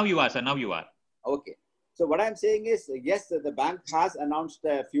 Now you are, sir. Now you are. Okay. So what I'm saying is, yes, the bank has announced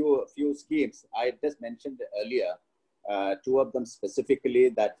a few schemes. I just mentioned earlier, two of them specifically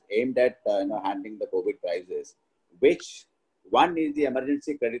that aimed at handling the COVID crisis, which one is the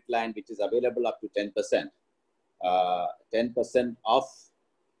emergency credit line, which is available up to 10%. 10% of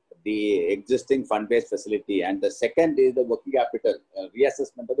the existing fund-based facility. And the second is the working capital,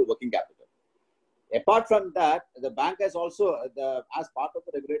 reassessment of the working capital. Apart from that, the bank has also, as part of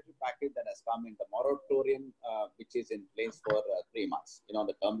the regulatory package that has come in, the moratorium, which is in place for 3 months, on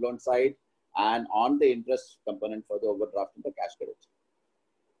the term loan side and on the interest component for the overdraft and the cash credit.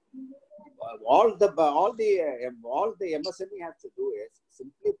 All the MSME has to do is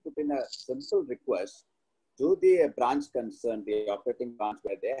simply put in a simple request to the branch concerned, the operating branch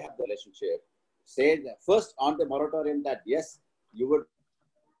where they have the relationship, say first on the moratorium that yes, you would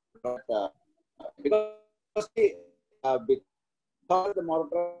because the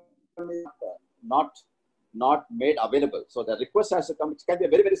moratorium is not made available. So the request has to come. It can be a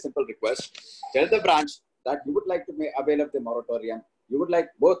very, very simple request. Tell the branch that you would like to avail of the moratorium. You would like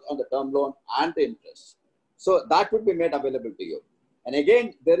both on the term loan and the interest. So that would be made available to you. And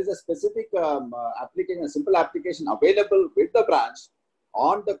again, there is a specific application, a simple application available with the branch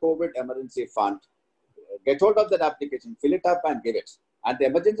on the COVID emergency fund. Get hold of that application, fill it up and give it. And the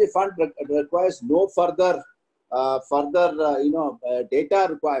emergency fund requires no further data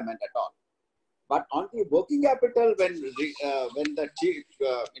requirement at all. But on the working capital, when the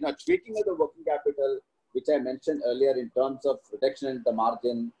tweaking of the working capital, which I mentioned earlier in terms of reduction in the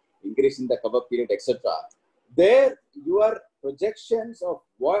margin, increase in the cover period, etc., there your projections of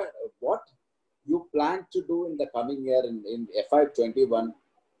what you plan to do in the coming year in FY21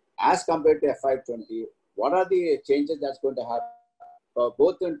 as compared to FY20, what are the changes that's going to happen?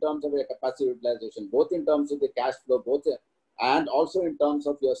 Both in terms of your capacity utilization, both in terms of the cash flow, and also in terms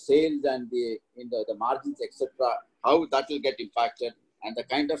of your sales and the margins, etc., how that will get impacted, and the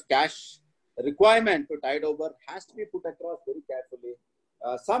kind of cash requirement to tide over has to be put across very carefully.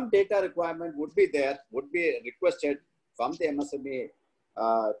 Some data requirement would be requested from the MSME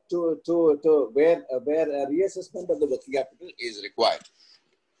to where a reassessment of the working capital is required.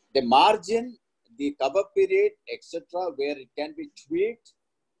 The margin, the cover period, etc., where it can be tweaked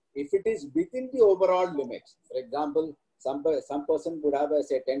if it is within the overall limits. For example, some person would have a,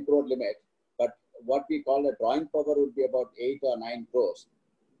 say, 10 crore limit, but what we call a drawing power would be about 8 or 9 crores.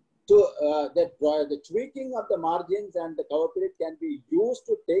 The tweaking of the margins and the cover period can be used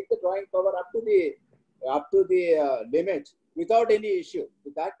to take the drawing power up to the limit without any issue.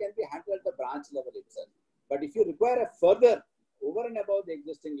 So that can be handled at the branch level itself. But if you require a further, over and above the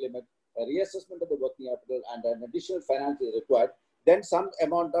existing limit, a reassessment of the working capital and an additional finance is required, then some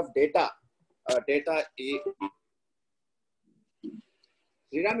amount of data.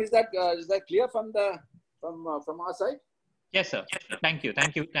 Sriraam, is that clear from our side? Yes, sir. Thank you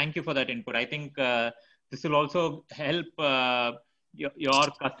for that input. I think this will also help your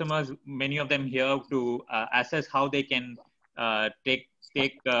customers, many of them here, to assess how they can take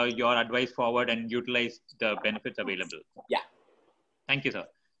your advice forward and utilize the benefits available. Yeah. Thank you, sir.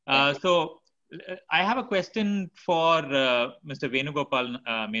 So I have a question for Mr. Venugopal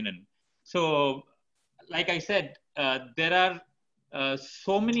Menon. So, like I said, there are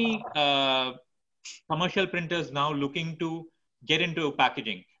so many commercial printers now looking to get into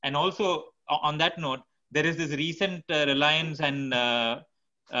packaging. And also, on that note, there is this recent Reliance and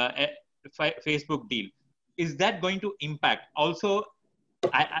Facebook deal. Is that going to impact? Also,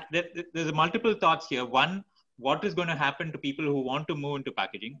 there's multiple thoughts here. One, what is going to happen to people who want to move into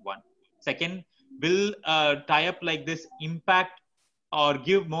packaging? One. Second, will tie-up like this impact or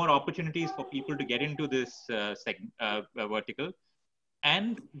give more opportunities for people to get into this vertical?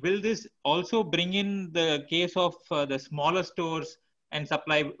 And will this also bring in the case of the smaller stores and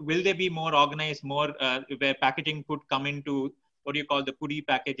supply? Will they be more organized, more where packaging could come into what do you call the pudi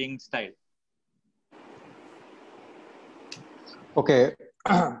packaging style? Okay.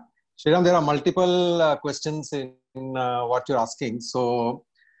 Sriraam, there are multiple questions in what you're asking. So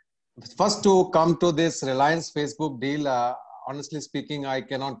First, to come to this Reliance Facebook deal, honestly speaking, I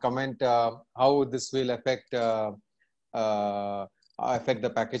cannot comment how this will affect the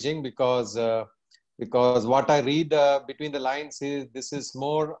packaging, because what I read between the lines is this is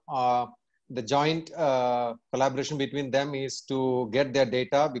more the joint collaboration between them is to get their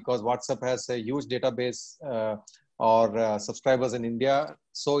data, because WhatsApp has a huge database or subscribers in India.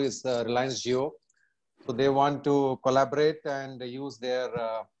 So is Reliance Jio. So they want to collaborate and use their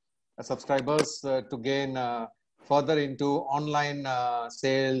subscribers to gain further into online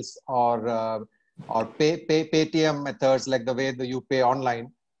sales or Paytm methods, like the way that you pay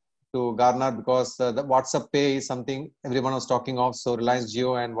online to garner, because the WhatsApp Pay is something everyone was talking of. So Reliance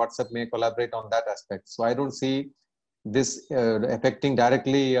Jio and WhatsApp may collaborate on that aspect. So I don't see this affecting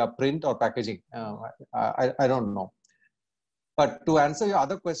directly print or packaging. I don't know. But to answer your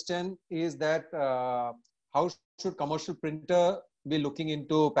other question is that how should commercial printer be looking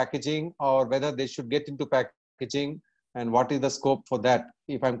into packaging, or whether they should get into packaging, and what is the scope for that?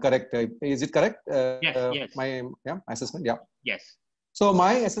 If I'm correct, is it correct? Yes. My assessment. Yeah. Yes. So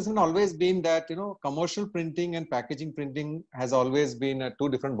my assessment always been that commercial printing and packaging printing has always been two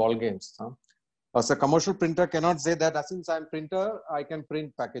different ball games. So commercial printer cannot say that since I'm printer, I can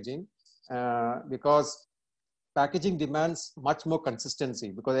print packaging, because packaging demands much more consistency,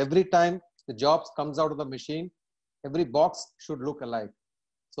 because every time the job comes out of the machine, every box should look alike.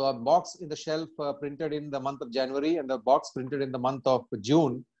 So a box in the shelf printed in the month of January and the box printed in the month of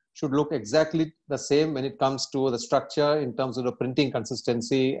June should look exactly the same when it comes to the structure in terms of the printing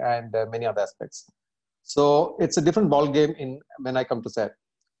consistency and many other aspects. So it's a different ball game when I come to that.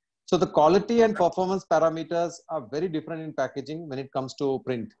 So the quality and performance parameters are very different in packaging when it comes to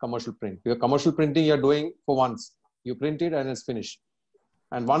print, commercial print. Your commercial printing you're doing for once. You print it and it's finished.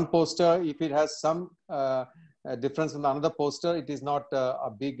 And one poster, if it has some difference from another poster, it is not a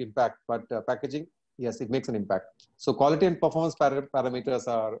big impact. But packaging, yes, it makes an impact. So quality and performance parameters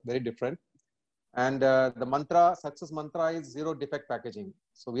are very different. And the success mantra is zero defect packaging.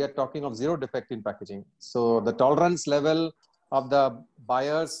 So we are talking of zero defect in packaging. So the tolerance level of the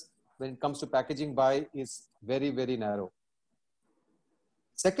buyers when it comes to packaging buy is very, very narrow.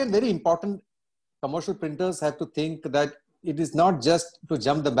 Second, very important, commercial printers have to think that it is not just to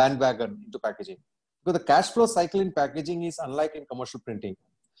jump the bandwagon into packaging. Because the cash flow cycle in packaging is unlike in commercial printing.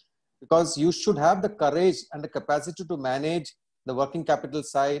 Because you should have the courage and the capacity to manage the working capital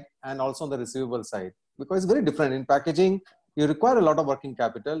side and also on the receivable side. Because it's very different. In packaging, you require a lot of working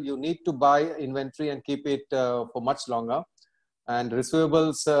capital. You need to buy inventory and keep it for much longer. And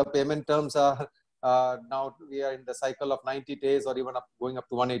receivables payment terms are now we are in the cycle of 90 days or even going up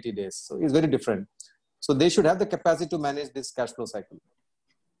to 180 days. So it's very different. So they should have the capacity to manage this cash flow cycle.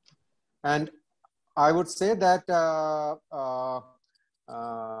 And I would say that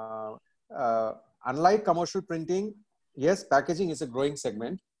unlike commercial printing, yes, packaging is a growing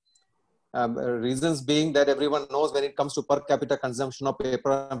segment. Reasons being that everyone knows when it comes to per capita consumption of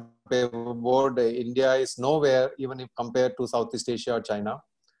paper and paperboard, India is nowhere even if compared to Southeast Asia or China.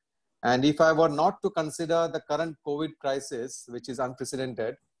 And if I were not to consider the current COVID crisis, which is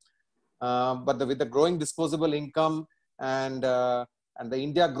unprecedented, but with the growing disposable income and the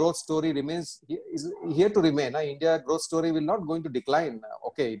India growth story is here to remain. India growth story will not going to decline.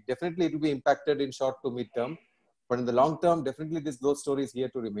 Okay, definitely it will be impacted in short to mid-term, but in the long term, definitely this growth story is here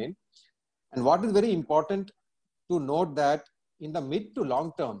to remain. And what is very important to note that in the mid to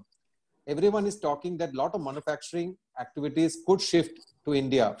long term, everyone is talking that a lot of manufacturing activities could shift to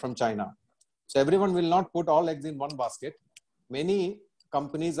India from China. So everyone will not put all eggs in one basket. Many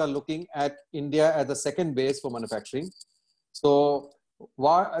companies are looking at India as the second base for manufacturing. So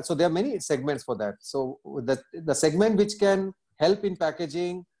there are many segments for that. So the segment which can help in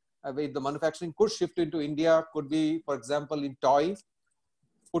packaging with the manufacturing could shift into India could be, for example, in toys,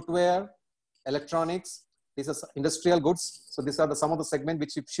 footwear, electronics. These are industrial goods. So these are some of the segments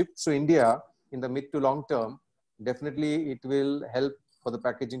which if shifts to India in the mid to long term, definitely it will help for the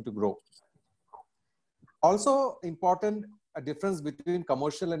packaging to grow. Also important, a difference between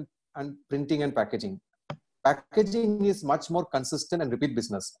commercial and printing and packaging. Packaging is much more consistent and repeat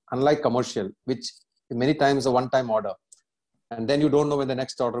business, unlike commercial, which many times a one-time order. And then you don't know when the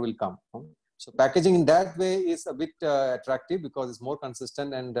next order will come. So packaging in that way is a bit attractive because it's more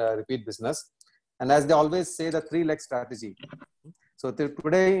consistent and repeat business. And as they always say, the three-leg strategy. So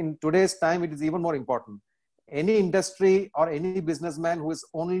in today's time, it is even more important. Any industry or any businessman who is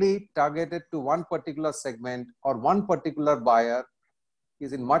only targeted to one particular segment or one particular buyer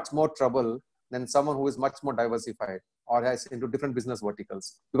is in much more trouble than someone who is much more diversified or has into different business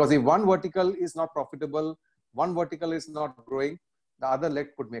verticals. Because if one vertical is not profitable, one vertical is not growing, the other leg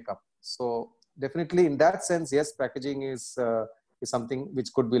could make up. So definitely in that sense, yes, packaging is something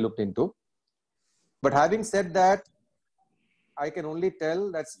which could be looked into. But having said that, I can only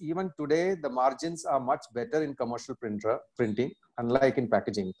tell that even today, the margins are much better in commercial printing, unlike in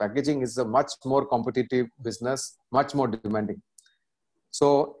packaging. Packaging is a much more competitive business, much more demanding.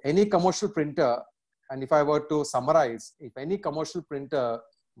 So any commercial printer, and if I were to summarize, if any commercial printer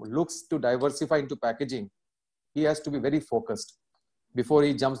looks to diversify into packaging, he has to be very focused before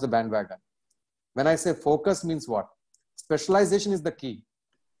he jumps the bandwagon. When I say focus means what? Specialization is the key.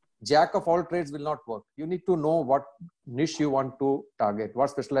 Jack of all trades will not work. You need to know what niche you want to target, what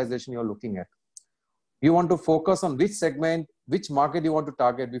specialization you're looking at. You want to focus on which segment, which market you want to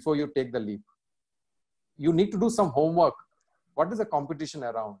target before you take the leap. You need to do some homework. What is the competition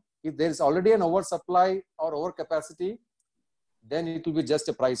around? If there is already an oversupply or overcapacity, then it will be just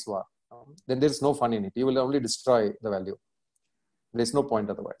a price war. Then there is no fun in it. You will only destroy the value. There is no point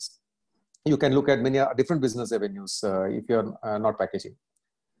otherwise. You can look at many different business avenues if you're not packaging.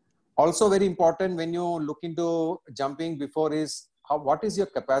 Also very important when you look into jumping before is what is your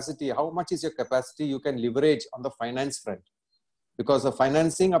capacity? How much is your capacity you can leverage on the finance front? Because the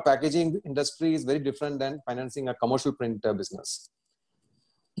financing a packaging industry is very different than financing a commercial print business.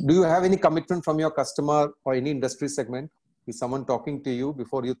 Do you have any commitment from your customer or any industry segment? Is someone talking to you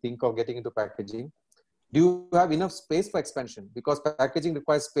before you think of getting into packaging? Do you have enough space for expansion? Because packaging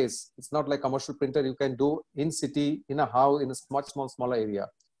requires space. It's not like commercial printer you can do in city, in a house, in a much smaller area.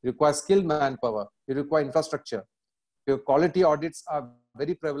 It requires skilled manpower. You require infrastructure. Your quality audits are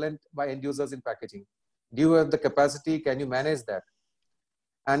very prevalent by end users in packaging. Do you have the capacity? Can you manage that?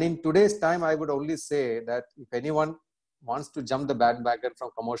 And in today's time, I would only say that if anyone wants to jump the bandwagon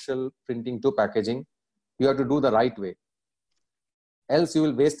from commercial printing to packaging, you have to do the right way. Else you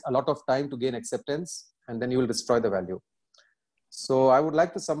will waste a lot of time to gain acceptance and then you will destroy the value. So I would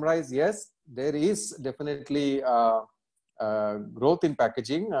like to summarize, yes, there is definitely growth in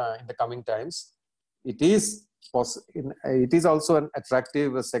packaging in the coming times. It is also an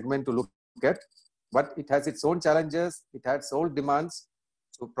attractive segment to look at, but it has its own challenges, it has its own demands.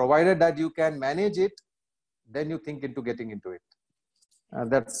 So provided that you can manage it, then you think into getting into it.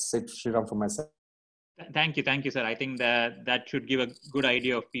 That's it, Sriraam, from my side. Thank you, sir. I think that should give a good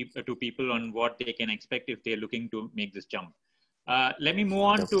idea of to people on what they can expect if they're looking to make this jump. Let me move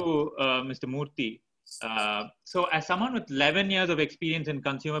on to Mr. Murthy. So as someone with 11 years of experience in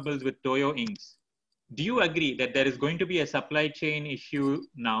consumables with Toyo inks, do you agree that there is going to be a supply chain issue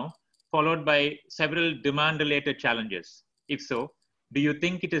now, followed by several demand-related challenges? If so, do you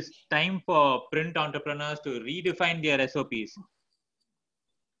think it is time for print entrepreneurs to redefine their SOPs?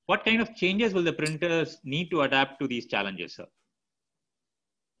 What kind of changes will the printers need to adapt to these challenges, sir?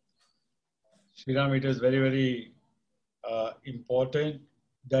 Sriraam, it is very, very important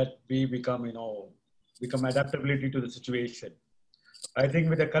that we become adaptability to the situation. I think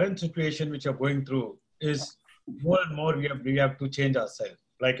with the current situation which you're going through is more and more we have to change ourselves.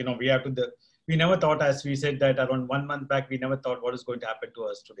 Like, we never thought, as we said that around 1 month back, we never thought what is going to happen to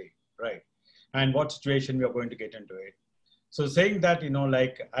us today, right? And what situation we are going to get into it. So saying that,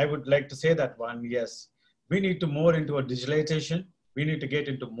 I would like to say that yes, we need to more into a digitalization. We need to get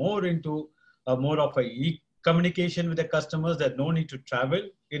into more of a e-communication with the customers. There's no need to travel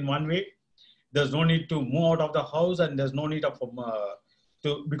in one way. There's no need to move out of the house, and there's no need of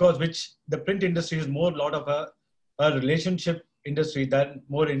because the print industry is more lot of a relationship industry than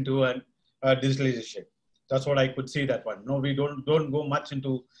more into a digitalization. That's what I could see that one. No, we don't go much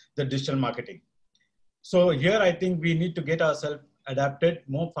into the digital marketing. So here I think we need to get ourselves adapted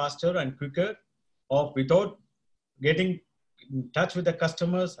more faster and quicker without getting in touch with the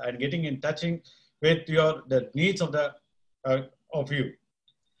customers and getting in touch with the needs of you.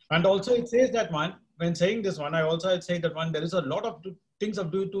 And also it says that when saying this one, I'd say that there is a lot of things to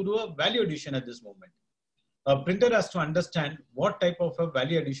do a value addition at this moment. A printer has to understand what type of a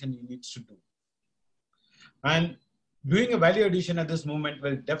value addition he needs to do. And doing a value addition at this moment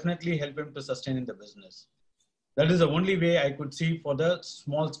will definitely help him to sustain in the business. That is the only way I could see for the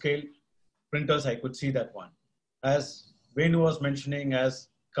small scale printers. I could see that one. As Venu was mentioning, as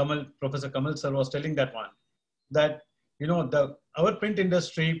Professor Kamal sir was telling that our print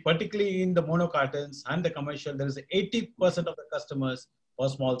industry, particularly in the monocartons and the commercial, there is 80% of the customers for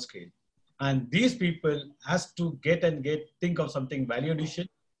small scale. And these people has to think of something value addition,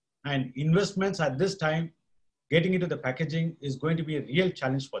 and investments at this time. Getting into the packaging is going to be a real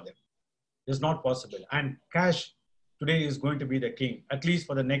challenge for them. It's not possible. And cash today is going to be the king, at least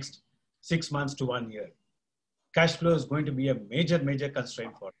for the next 6 months to 1 year. Cash flow is going to be a major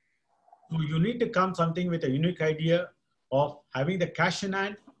constraint for them. So you need to come something with a unique idea of having the cash in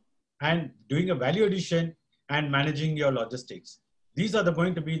hand and doing a value addition and managing your logistics. These are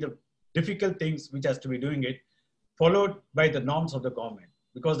going to be the difficult things which has to be doing it, followed by the norms of the government,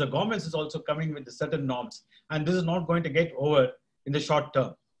 because the government is also coming with certain norms, and this is not going to get over in the short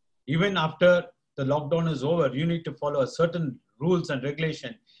term. Even after the lockdown is over, you need to follow a certain rules and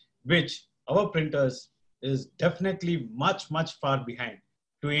regulation, which our printers is definitely much far behind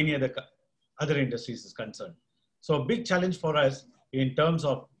to any other industries is concerned. So a big challenge for us in terms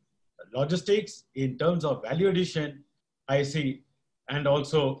of logistics, in terms of value addition, I see, and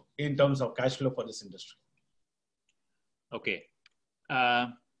also in terms of cash flow for this industry. Okay.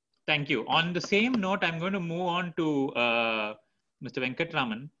 Thank you. On the same note, I'm going to move on to Mr.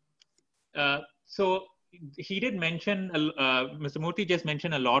 Venkataraman. So he did mention, Mr. Murthy just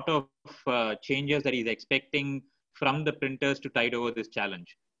mentioned a lot of changes that he's expecting from the printers to tide over this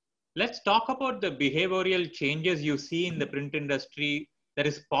challenge. Let's talk about the behavioral changes you see in the print industry that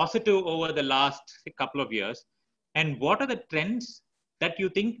is positive over the last couple of years. And what are the trends that you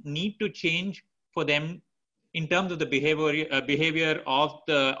think need to change for them in terms of the behavior of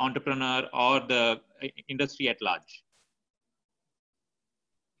the entrepreneur or the industry at large?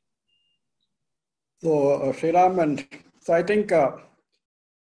 So, Sriraam, and so I think,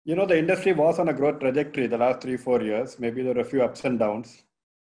 you know, the industry was on a growth trajectory the last 3-4 years. Maybe there were a few ups and downs.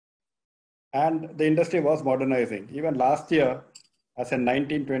 And the industry was modernizing. Even last year, as in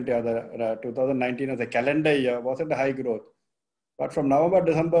 1920, or 2019 as a calendar year, wasn't a high growth. But from November,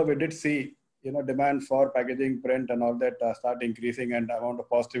 December, we did see, you know, demand for packaging, print, and all that start increasing, and amount of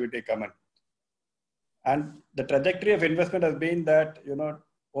positivity coming. And the trajectory of investment has been that, you know,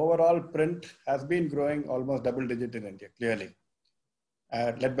 overall print has been growing almost double-digit in India, clearly,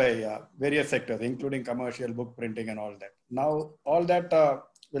 led by various sectors, including commercial, book printing, and all that. Now, all that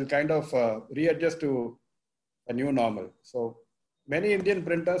will kind of readjust to a new normal. So many Indian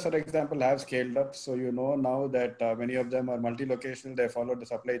printers, for example, have scaled up. So you know now that many of them are multi-locational. They follow the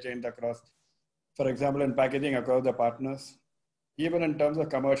supply chains across, for example, in packaging across the partners. Even in terms of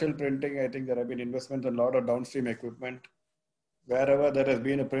commercial printing, I think there have been investments in a lot of downstream equipment. Wherever there has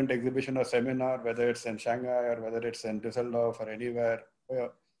been a print exhibition or seminar, whether it's in Shanghai or whether it's in Düsseldorf or anywhere,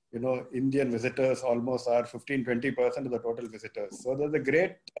 you know, Indian visitors almost are 15-20% of the total visitors. So there's a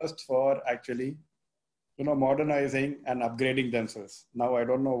great thrust for actually, you know, modernizing and upgrading themselves. Now, I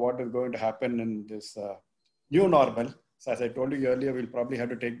don't know what is going to happen in this new normal. So as I told you earlier, we'll probably have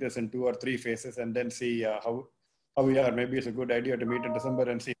to take this in 2 or 3 phases and then see how we are. Maybe it's a good idea to meet in December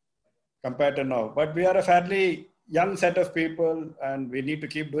and see compared to now. But we are a fairly young set of people and we need to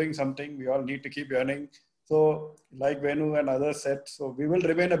keep doing something. We all need to keep earning. So like Venu and others said, so we will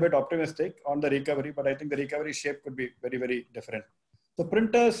remain a bit optimistic on the recovery, but I think the recovery shape could be very, very different. So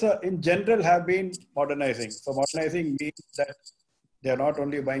printers in general have been modernizing. So modernizing means that they are not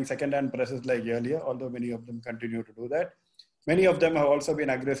only buying second-hand presses like earlier, although many of them continue to do that. Many of them have also been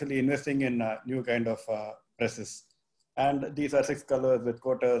aggressively investing in new kind of presses. And these are 6 colors with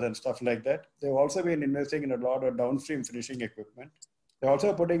coaters and stuff like that. They've also been investing in a lot of downstream finishing equipment. They're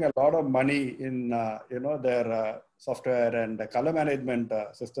also putting a lot of money in you know, their software and color management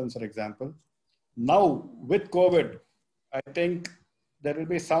systems, for example. Now, with COVID, I think there will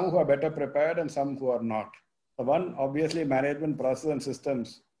be some who are better prepared and some who are not. The one, obviously, management process and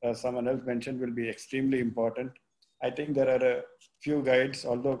systems, as someone else mentioned, will be extremely important. I think there are a few guides,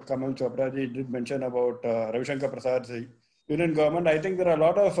 although Kamal Chopra ji did mention about Ravi Shankar Prasad's union government. I think there are a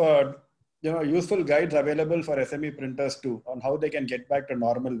lot of you know, useful guides available for SME printers too, on how they can get back to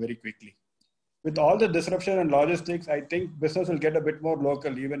normal very quickly. With all the disruption and logistics, I think business will get a bit more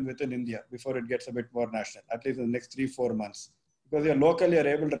local even within India before it gets a bit more national, at least in the next 3-4 months. Because you're local, you're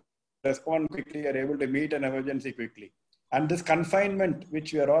able to respond quickly, you're able to meet an emergency quickly. And this confinement,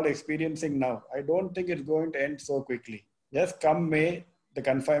 which we are all experiencing now, I don't think it's going to end so quickly. Yes, come May, the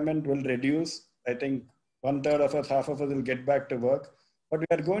confinement will reduce. I think 1/3 of us, half of us will get back to work. But we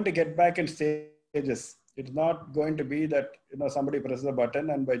are going to get back in stages. It's not going to be that, you know, somebody presses a button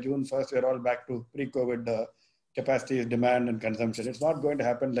and by June 1st, we're all back to pre-COVID capacities, demand and consumption. It's not going to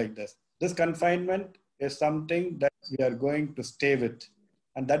happen like this. This confinement is something that we are going to stay with.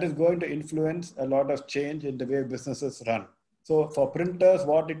 And that is going to influence a lot of change in the way businesses run. So for printers,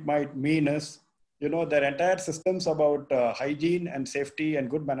 what it might mean is, you know, their entire systems about hygiene and safety and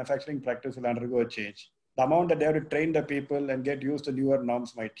good manufacturing practice will undergo a change. The amount that they have to train the people and get used to newer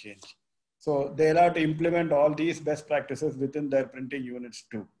norms might change. So they'll have to implement all these best practices within their printing units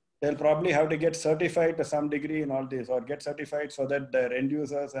too. They'll probably have to get certified to some degree in all this, or get certified so that their end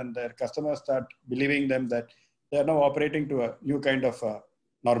users and their customers start believing them that they are now operating to a new kind of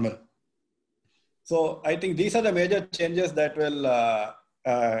normal. So I think these are the major changes that will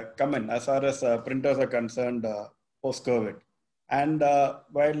come in as far as printers are concerned post-COVID. And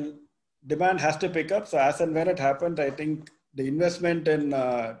while demand has to pick up, so as and when it happens, I think the investment in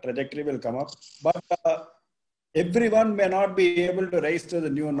trajectory will come up. But everyone may not be able to rise to the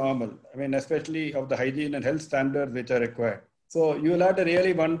new normal. I mean, especially of the hygiene and health standards which are required. So you will have to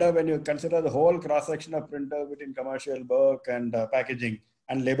really wonder when you consider the whole cross-section of printers between commercial work and packaging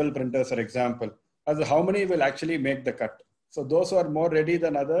and label printers, for example, as to how many will actually make the cut. So those who are more ready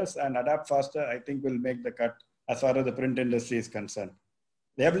than others and adapt faster, I think will make the cut as far as the print industry is concerned.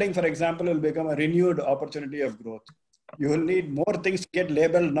 Labeling, for example, will become a renewed opportunity of growth. You will need more things to get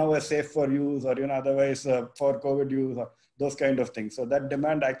labeled now as safe for use or otherwise for COVID use or those kind of things. So that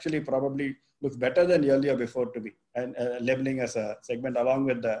demand actually probably looks better than earlier before to be, and labeling as a segment along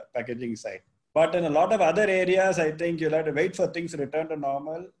with the packaging side. But in a lot of other areas, I think you'll have to wait for things to return to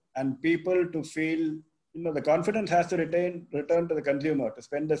normal and people to feel, the confidence has to return to the consumer to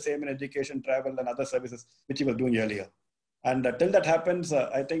spend the same in education, travel and other services which he was doing earlier. And till that happens,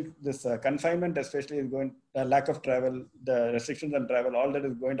 I think this confinement especially is going, lack of travel, the restrictions on travel, all that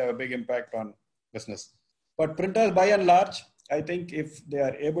is going to have a big impact on business. But printers by and large, I think if they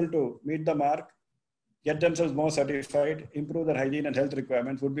are able to meet the mark, get themselves more certified, improve their hygiene and health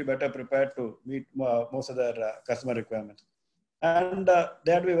requirements, would be better prepared to meet most of their customer requirements. And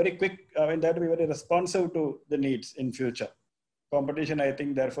they have to be very quick, they have to be very responsive to the needs in future. Competition, I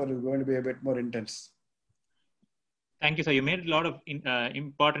think, therefore, is going to be a bit more intense. Thank you, sir. You made a lot of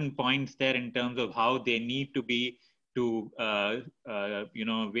important points there in terms of how they need to be to,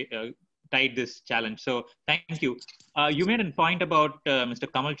 tide this challenge. So thank you. You made a point about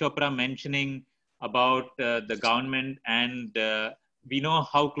Mr. Kamal Chopra mentioning about the government, and we know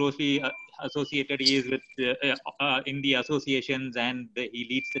how closely associated he is with in the associations, and he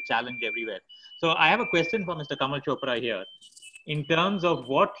leads the challenge everywhere. So I have a question for Mr. Kamal Chopra here in terms of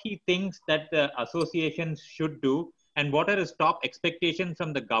what he thinks that the associations should do and what are his top expectations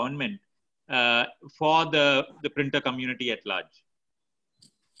from the government for the printer community at large.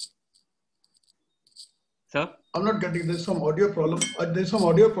 Sir? I'm not getting, there's some audio problem.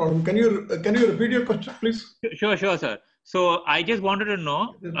 Can you repeat your question, please? Sure, sir. So I just wanted to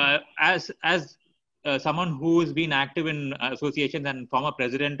know, as someone who's been active in associations and former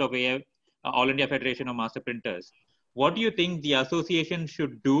president of All India Federation of Master Printers, what do you think the association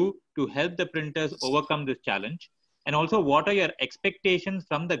should do to help the printers overcome this challenge? And also, what are your expectations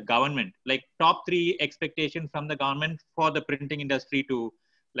from the government, like top 3 expectations from the government for the printing industry to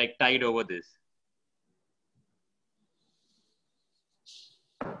tide over this?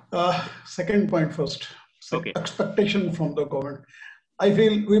 Second point first. Okay. Expectation from the government. I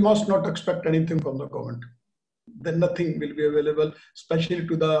feel we must not expect anything from the government. Then nothing will be available, especially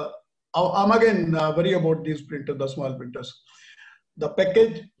to the. I'm again worried about these printers, the small printers. The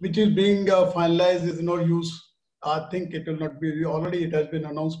package which is being finalized is no use. I think it will not be. Already it has been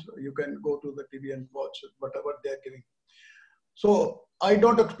announced. You can go to the TV and watch whatever they are giving. So I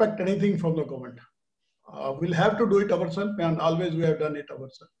don't expect anything from the government. We'll have to do it ourselves, and always we have done it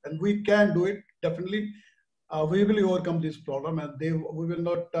ourselves. And we can do it, definitely. We will overcome this problem, and we will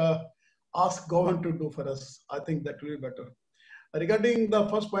not ask government to do for us. I think that will be better. Regarding the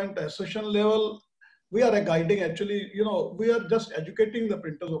first point, association level, we are guiding, actually, we are just educating the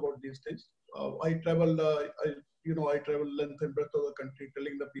printers about these things. I travel length and breadth of the country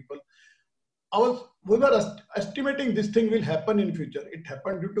telling the people. We were estimating this thing will happen in future. It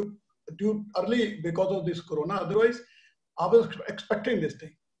happened due early because of this corona. Otherwise, I was expecting this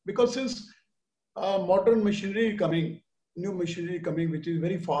thing, because since modern machinery coming, new machinery coming, which is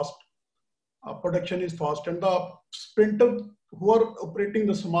very fast, production is fast, and the printers who are operating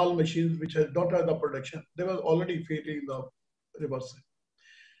the small machines which don't have the production, they were already feeling the reverse.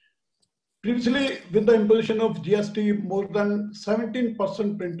 Previously, with the imposition of GST, more than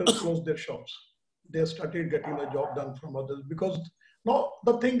 17% printers closed their shops. They started getting the job done from others, because now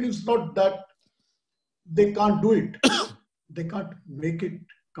the thing is not that they can't do it, they can't make it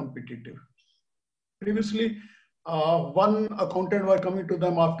competitive. Previously, one accountant were coming to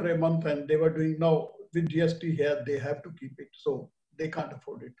them after a month, and they were doing. Now with GST here, they have to keep it, so they can't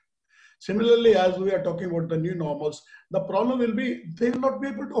afford it. Similarly, as we are talking about the new normals, the problem will be they will not be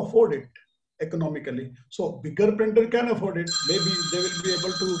able to afford it economically. So bigger printer can afford it. Maybe they will be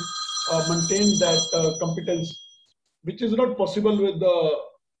able to maintain that competence, which is not possible with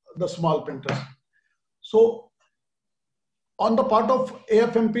the small printers. So on the part of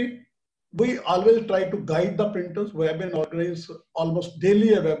AFMP, we always try to guide the printers. We have been organizing almost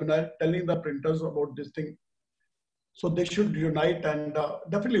daily a webinar telling the printers about this thing. So they should unite, and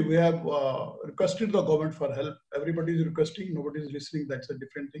definitely we have requested the government for help. Everybody is requesting, nobody is listening. That's a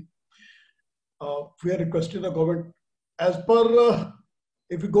different thing. We are requesting the government as per,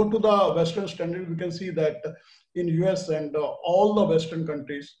 if we go to the Western standard, we can see that in US and all the Western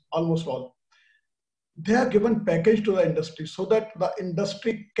countries, almost all, they are given package to the industry so that the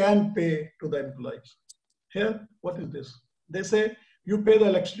industry can pay to the employees. Here, what is this? They say you pay the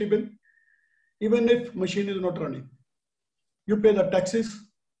electricity bill even if machine is not running. You pay the taxes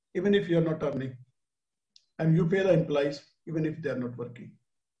even if you are not earning. And you pay the employees even if they are not working.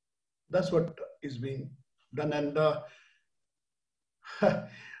 That's what is being done. And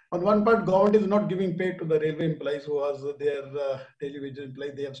on one part, government is not giving pay to the railway employees who was their daily wage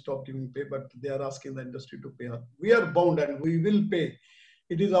employee. They have stopped giving pay, but they are asking the industry to pay. We are bound and we will pay.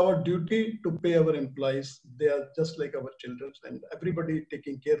 It is our duty to pay our employees. They are just like our children, and everybody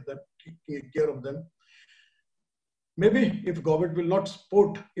taking care of them. Maybe if government will not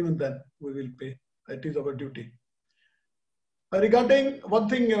support, even then we will pay. It is our duty. Regarding one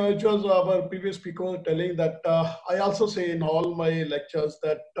thing which was our previous speaker telling that I also say in all my lectures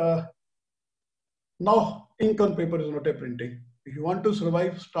that now ink on paper is not a printing. If you want to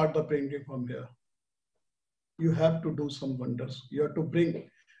survive, start the printing from here. You have to do some wonders. You have to bring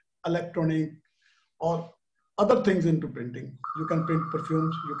electronic or other things into printing. You can print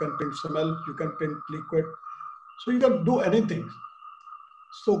perfumes, you can print smell, you can print liquid. So you can do anything.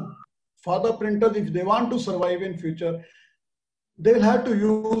 So for the printers, if they want to survive in future, they will have to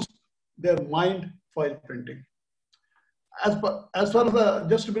use their mind while printing. As far as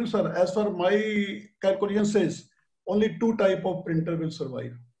just to build, sir, as far my calculation says, only two type of printer will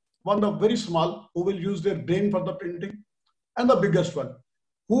survive. One, the very small, who will use their brain for the printing, and the biggest one,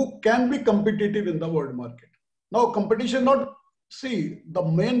 who can be competitive in the world market. Now, competition not, see, the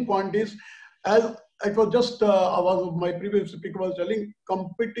main point is, as it was just, my previous speaker was telling,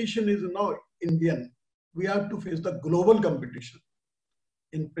 competition is now Indian. We have to face the global competition.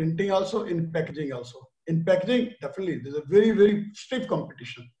 In printing also, in packaging also. In packaging, definitely, there's a very, very stiff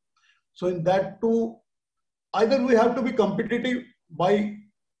competition. So in that too, either we have to be competitive by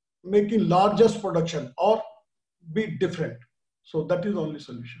making largest production or be different. So that is the only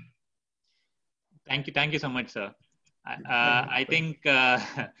solution. Thank you so much, sir. I think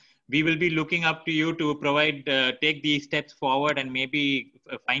we will be looking up to you to provide, take these steps forward and maybe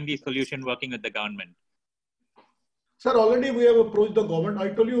find the solution working with the government. Sir, already we have approached the government. I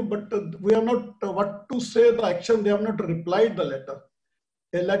told you, but we have not, what to say the action, they have not replied the letter.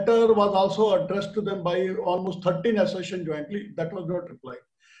 A letter was also addressed to them by almost 13 associations jointly. That was not replied.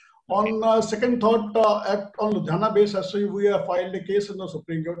 Okay. On second thought, on Ludhiana based SOE, we have filed a case in the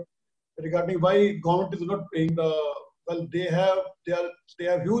Supreme Court regarding why government is not paying the, well, they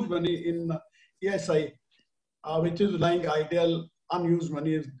have huge money in ESI, which is lying ideal, unused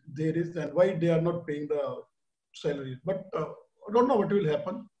money is there is, and why they are not paying the salaries. But I don't know what will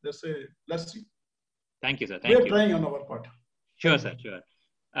happen. Let's see. Thank you, sir. Thank you. We are trying on our part. Sure, sir. Sure.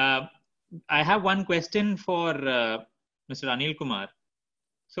 I have one question for Mr. Anilkumar.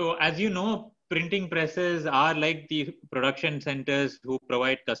 So, as you know, printing presses are like the production centers who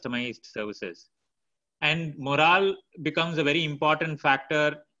provide customized services. And morale becomes a very important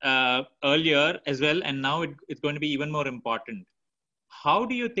factor earlier as well, and now it's going to be even more important. How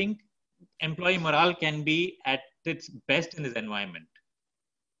do you think employee morale can be at its best in this environment?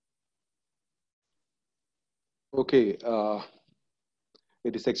 Okay,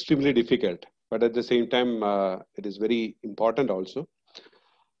 it is extremely difficult, but at the same time, it is very important also.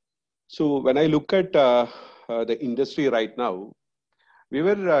 So when I look at the industry right now, we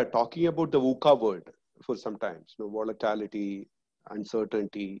were talking about the VUCA word for some time, so volatility,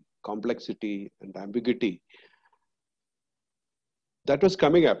 uncertainty, complexity, and ambiguity. That was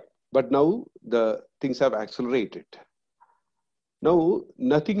coming up, but now the things have accelerated. Now,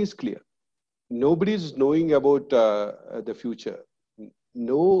 nothing is clear. Nobody is knowing about the future.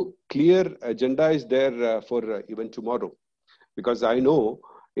 No clear agenda is there for even tomorrow. Because I know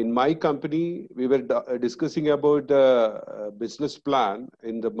in my company, we were discussing about the business plan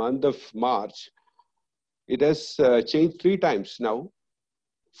in the month of March. It has changed 3 times now.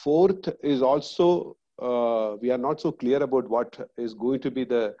 Fourth is also, we are not so clear about what is going to be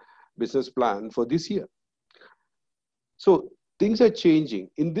the business plan for this year. So things are changing.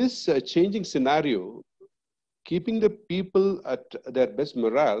 In this changing scenario, keeping the people at their best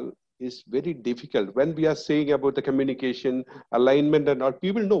morale is very difficult. When we are saying about the communication, alignment and all,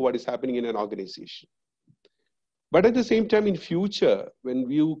 people know what is happening in an organization. But at the same time, in future, when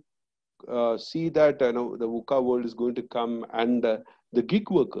you see that the VUCA world is going to come and the gig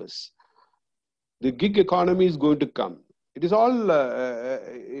workers, The gig economy is going to come. It is all,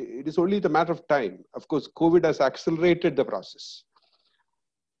 it is only the matter of time. Of course, COVID has accelerated the process.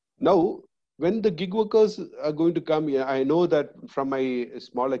 Now, when the gig workers are going to come, I know that from my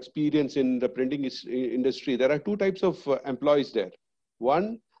small experience in the printing industry, there are two types of employees there.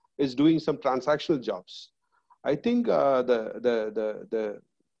 One is doing some transactional jobs. I think the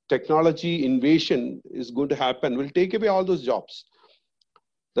technology invasion is going to happen, will take away all those jobs.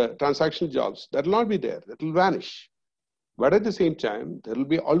 The transactional jobs, that will not be there, that will vanish. But at the same time, there will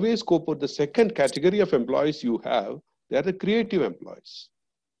be always scope for the second category of employees you have. They are the creative employees.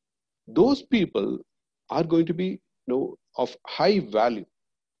 Those people are going to be of high value.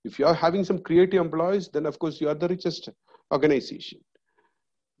 If you are having some creative employees, then of course you are the richest organization.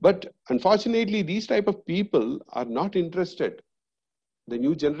 But unfortunately, these type of people are not interested. The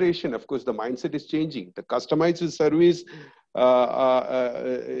new generation, of course, the mindset is changing. The customized service,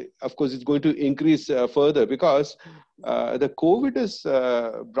 of course, is going to increase further because the COVID has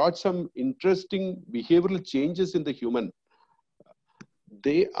brought some interesting behavioral changes in the human.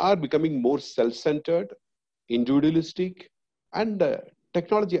 They are becoming more self-centered, individualistic, and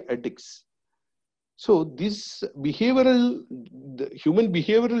technology addicts. So this behavioral, the human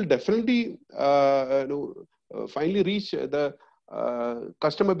behavioral definitely finally reach the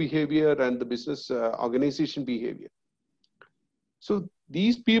customer behavior and the business organization behavior. So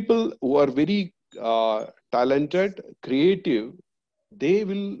these people who are very talented, creative, they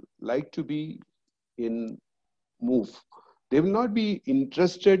will like to be in move. They will not be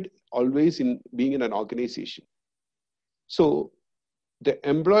interested always in being in an organization. So the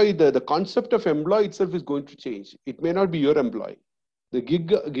employee, the concept of employee itself is going to change. It may not be your employee. The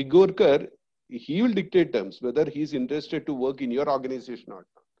gig worker, he will dictate terms whether he's interested to work in your organization or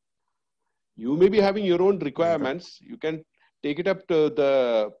not. You may be having your own requirements. You can take it up to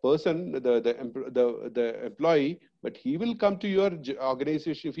the person, the employee, but he will come to your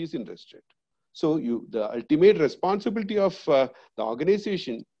organization if he's interested. So the ultimate responsibility of the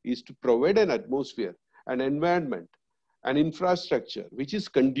organization is to provide an atmosphere, an environment, an infrastructure which is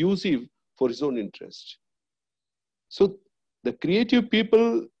conducive for his own interest. So the creative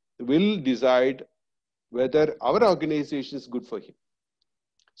people will decide whether our organization is good for him.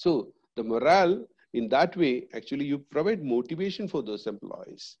 So the morale in that way, actually you provide motivation for those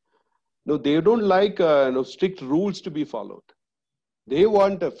employees. No, they don't like strict rules to be followed. They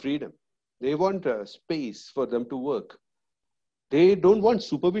want a freedom. They want a space for them to work. They don't want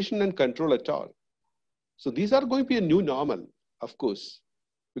supervision and control at all. So these are going to be a new normal, of course,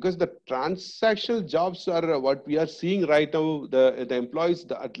 because the transactional jobs are what we are seeing right now. The employees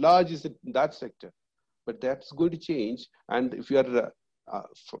at large is in that sector, but that's going to change. And if you are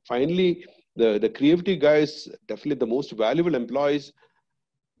finally the creativity guys, definitely the most valuable employees,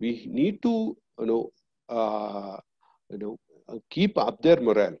 we need to keep up their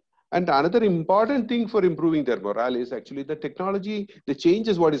morale. And another important thing for improving their morale is actually the technology, the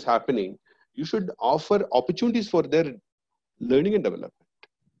changes what is happening. You should offer opportunities for their learning and development.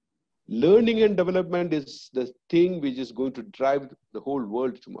 Learning and development is the thing which is going to drive the whole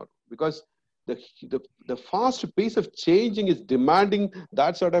world tomorrow, because the fast pace of changing is demanding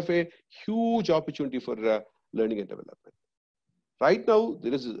that sort of a huge opportunity for learning and development. Right now,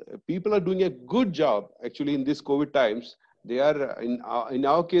 people are doing a good job actually in these COVID times. They are, in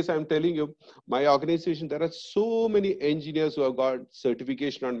our case, I'm telling you, my organization, there are so many engineers who have got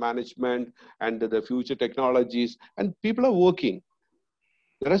certification on management and the future technologies, and people are working.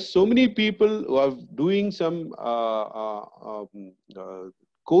 There are so many people who are doing some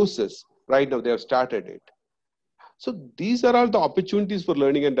courses. Right now, they have started it. So these are all the opportunities for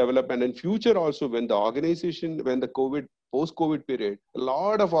learning and development. In future also, when the organization, when the post-COVID period, a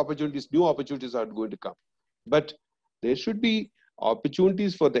lot of opportunities, new opportunities are going to come. But there should be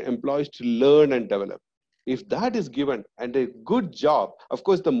opportunities for the employees to learn and develop. If that is given and a good job, of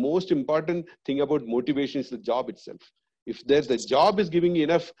course, the most important thing about motivation is the job itself. If the job is giving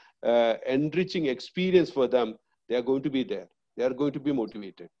enough enriching experience for them, they are going to be there. They are going to be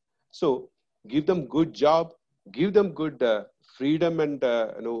motivated. So give them good job, give them good freedom and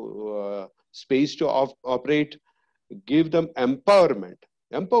space to operate, give them empowerment,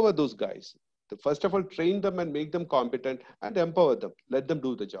 empower those guys. First of all, train them and make them competent and empower them. Let them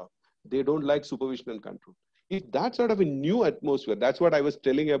do the job. They don't like supervision and control. If that sort of a new atmosphere, that's what I was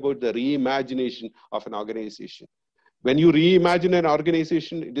telling about the reimagination of an organization. When you reimagine an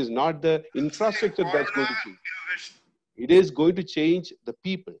organization, it is not the infrastructure that's going to change. It is going to change the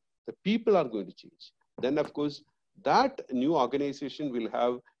people. The people are going to change. Then, of course, that new organization will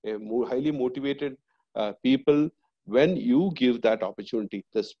have a more highly motivated people when you give that opportunity,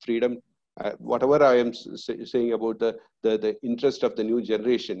 this freedom whatever I am saying about the interest of the new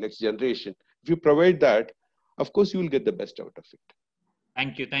generation, next generation, if you provide that, of course, you will get the best out of it.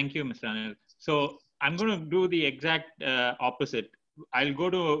 Thank you, Mr. Anil. So I'm going to do the exact opposite. I'll go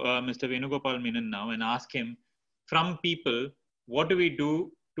to Mr. Venugopal Menon now and ask him, from people, what do we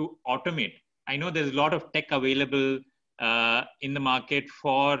do to automate? I know there's a lot of tech available in the market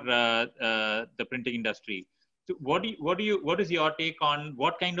for the printing industry. So what is your take on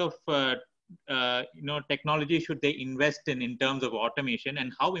what kind of technology should they invest in terms of automation,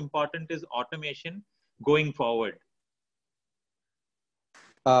 and how important is automation going forward?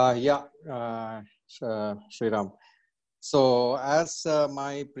 Sriram. So as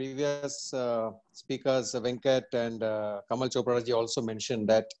my previous speakers, Venkat and Kamal Chopra ji also mentioned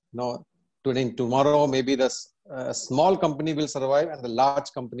that, tomorrow maybe the small company will survive and the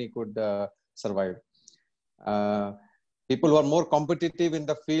large company could survive. People who are more competitive in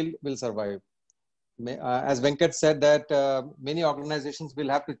the field will survive. As Venkat said that many organizations will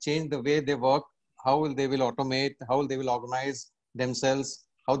have to change the way they work, how they will automate, how they will organize themselves,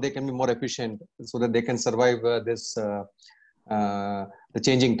 how they can be more efficient so that they can survive the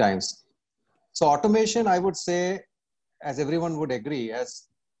changing times. So automation, I would say, as everyone would agree, has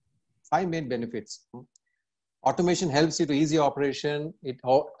 5 main benefits. Automation helps you to ease your operation. It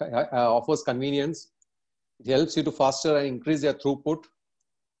offers convenience. It helps you to faster and increase your throughput.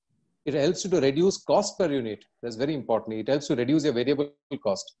 It helps you to reduce cost per unit. That's very important. It helps you reduce your variable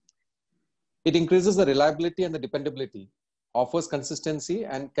cost. It increases the reliability and the dependability, offers consistency,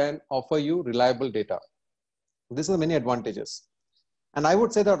 and can offer you reliable data. These are many advantages. And I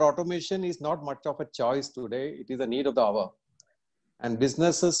would say that automation is not much of a choice today. It is a need of the hour. And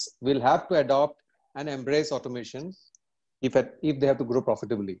businesses will have to adopt and embrace automation if they have to grow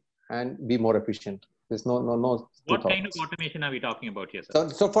profitably and be more efficient. There's no What kind of automation are we talking about here, sir?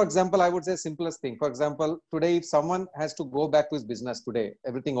 So for example, I would say simplest thing. For example, today, if someone has to go back to his business today,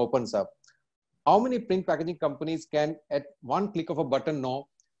 everything opens up. How many print packaging companies can, at one click of a button, know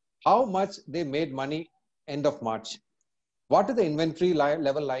how much they made money end of March? What is the inventory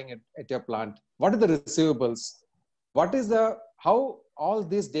level lying at your plant? What are the receivables? What is how all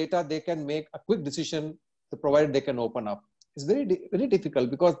this data they can make a quick decision provided they can open up? It's very, very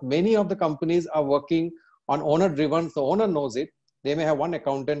difficult because many of the companies are working on owner driven. So owner knows it. They may have one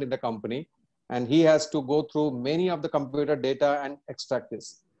accountant in the company and he has to go through many of the computer data and extract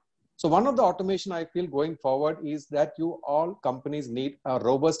this. So one of the automation I feel going forward is that all companies need a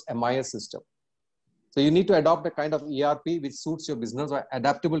robust MIS system. So you need to adopt a kind of ERP which suits your business or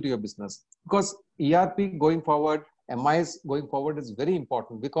adaptable to your business, because ERP going forward, MIS going forward is very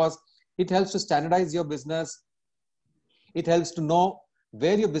important because it helps to standardize your business. It helps to know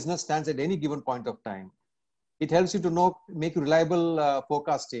where your business stands at any given point of time. It helps you to make reliable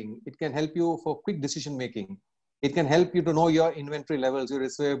forecasting. It can help you for quick decision making. It can help you to know your inventory levels, your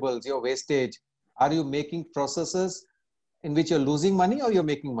receivables, your wastage. Are you making processes in which you're losing money or you're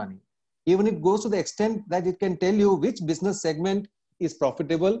making money? Even it goes to the extent that it can tell you which business segment is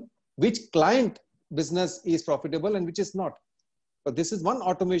profitable, which client business is profitable and which is not. But this is one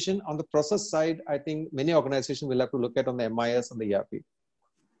automation on the process side. I think many organizations will have to look at on the MIS and the ERP.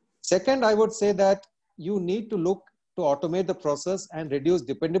 Second, I would say that you need to look to automate the process and reduce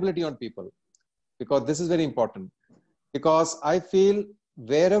dependency on people, because this is very important. Because I feel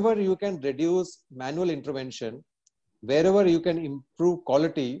wherever you can reduce manual intervention, wherever you can improve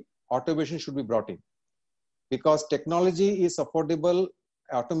quality, automation should be brought in. Because technology is affordable.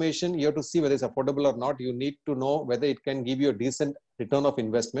 Automation, you have to see whether it's affordable or not. You need to know whether it can give you a decent return of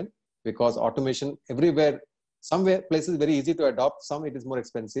investment, because automation everywhere, somewhere places very easy to adopt, some it is more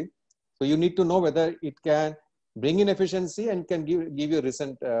expensive. So you need to know whether it can bring in efficiency and can give you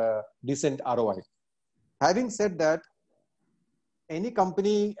a decent ROI. Having said that, any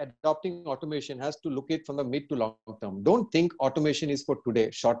company adopting automation has to look at it from the mid to long term. Don't think automation is for today,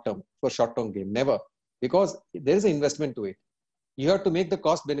 short term game. Never, because there is an investment to it. You have to make the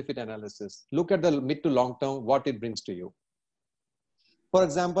cost benefit analysis. Look at the mid to long term, what it brings to you. For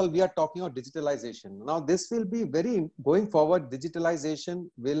example, we are talking about digitalization. Now this will be going forward, digitalization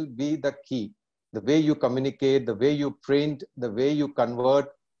will be the key. The way you communicate, the way you print, the way you convert,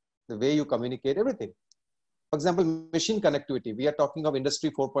 the way you communicate, everything. For example, machine connectivity. We are talking of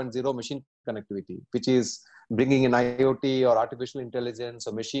Industry 4.0 machine connectivity, which is bringing in IoT or artificial intelligence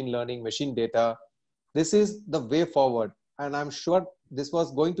or machine learning, machine data. This is the way forward. And I'm sure this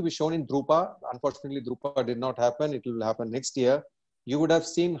was going to be shown in Drupa. Unfortunately, Drupa did not happen. It will happen next year. You would have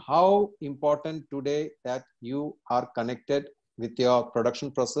seen how important today that you are connected with your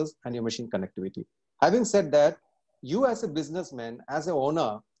production process and your machine connectivity. Having said that, you as a businessman, as an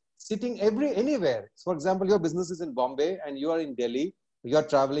owner, sitting anywhere. So for example, your business is in Bombay and you are in Delhi, you are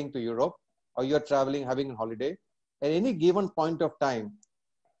traveling to Europe, or you are traveling, having a holiday. At any given point of time,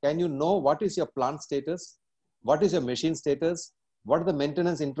 can you know what is your plant status? What is your machine status? What are the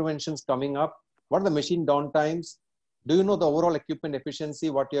maintenance interventions coming up? What are the machine downtimes? Do you know the overall equipment efficiency,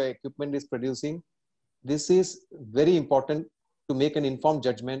 what your equipment is producing? This is very important to make an informed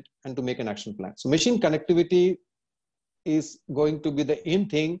judgment and to make an action plan. So machine connectivity is going to be the in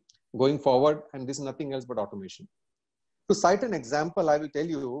thing going forward, and this is nothing else but automation. To cite an example, I will tell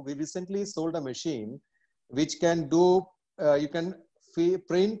you, we recently sold a machine which can do, you can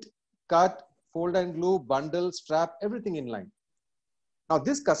print, cut, fold and glue, bundle, strap, everything in line. Now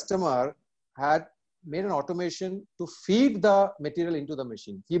this customer had made an automation to feed the material into the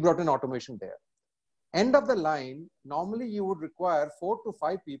machine. He brought an automation there. End of the line, normally you would require 4 to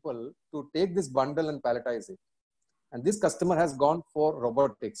 5 people to take this bundle and palletize it. And this customer has gone for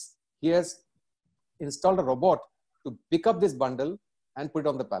robotics. He has installed a robot to pick up this bundle and put it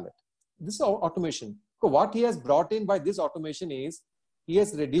on the pallet. This is automation. So what he has brought in by this automation is, he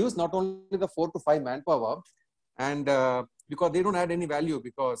has reduced not only the 4 to 5 manpower, and because they don't add any value,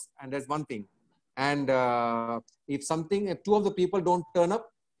 and there's one thing. And if 2 of the people don't turn up,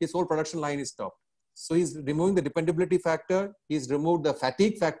 his whole production line is stopped. So he's removing the dependability factor, he's removed the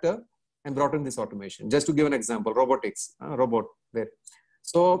fatigue factor and brought in this automation. Just to give an example, robotics, robot there.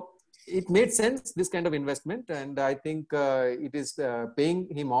 So it made sense, this kind of investment, and I think it is paying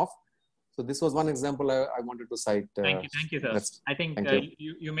him off. So this was one example I wanted to cite. Thank you, sir. I think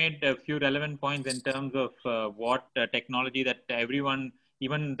you made a few relevant points in terms of what technology that everyone,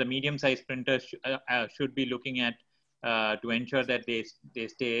 even the medium-sized printers, should be looking at to ensure that they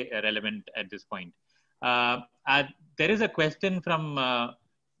stay relevant at this point. There is a question from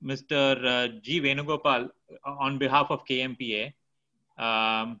Mr. G. Venugopal on behalf of KMPA.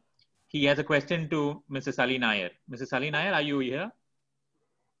 He has a question to Mr. Salee Nair. Mr. Salee Nair, are you here?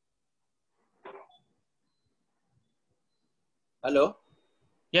 Hello?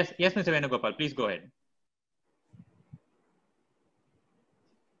 Yes, Mr. Venugopal, please go ahead.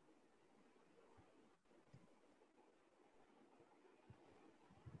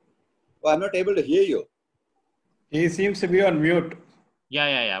 Oh, I'm not able to hear you. He seems to be on mute.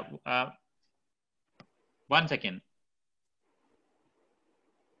 Yeah. 1 second.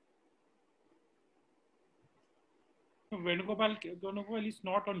 Venugopal is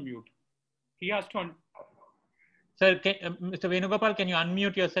not on mute. He has to Sir, Mr. Venugopal, can you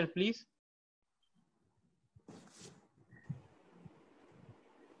unmute yourself, please?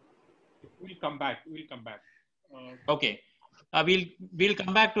 We'll come back. Okay. We'll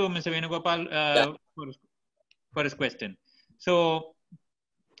come back to Mr. Venugopal for his question. So,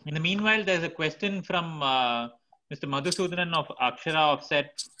 in the meanwhile, there's a question from Mr. Madhusudanan of Akshara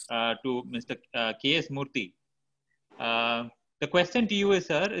Offset to Mr. K.S. Murthy. The question to you is,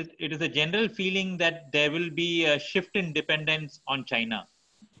 sir, it is a general feeling that there will be a shift in dependence on China.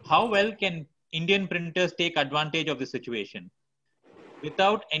 How well can Indian printers take advantage of the situation?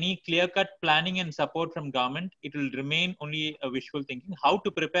 Without any clear-cut planning and support from government, it will remain only a wishful thinking. How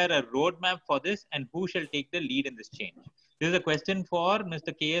to prepare a roadmap for this, and who shall take the lead in this change? This is a question for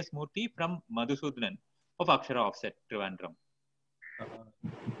Mr. K.S. Murthy from Madhusudanan of Akshara Offset, Trivandrum.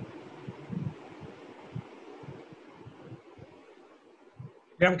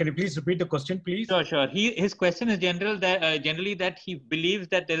 Can you please repeat the question, please? Sure. His question is generally that he believes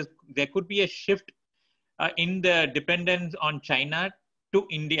that there could be a shift in the dependence on China to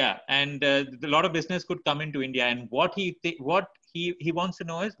India, and a lot of business could come into India. And what he wants to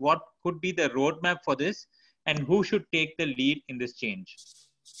know is what could be the roadmap for this, and who should take the lead in this change.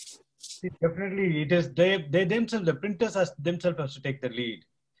 Definitely, it is they themselves, the printers themselves has to take the lead.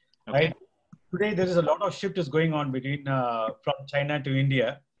 Okay. Right? Today, there is a lot of shift is going on between from China to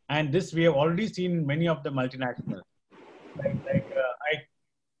India, and this we have already seen in many of the multinationals.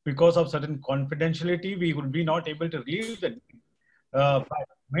 Because of certain confidentiality, we would be not able to release the. But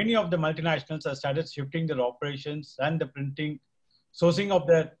many of the multinationals have started shifting their operations and the printing, sourcing of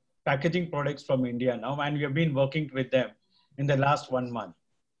their packaging products from India now, and we have been working with them in the last 1 month,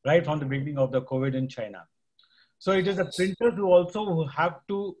 right from the beginning of the COVID in China. So it is the printers who also have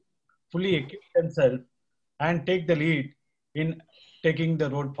to fully equip themselves and take the lead in taking the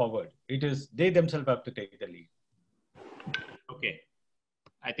road forward. It is they themselves have to take the lead. Okay,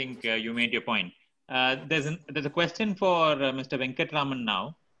 I think you made your point. There's a question for Mr. Venkataraman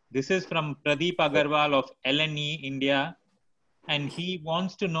now. This is from Pradeep Agarwal of LNE India, and he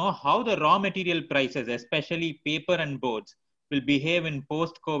wants to know how the raw material prices, especially paper and boards, will behave in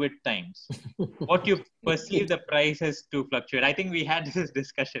post-COVID times? What you perceive the prices to fluctuate? I think we had this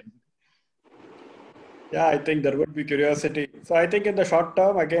discussion. Yeah, I think there would be curiosity. So I think in the short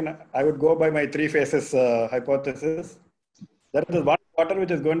term, again, I would go by my three phases hypothesis. There is one quarter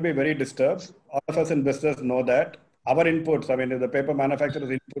which is going to be very disturbed. All of us in business know that. Our inputs, I mean, if the paper manufacturer's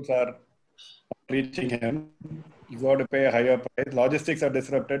inputs are not reaching him, you got to pay a higher price. Logistics are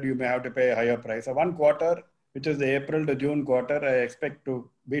disrupted, you may have to pay a higher price. So one quarter, which is the April to June quarter, I expect to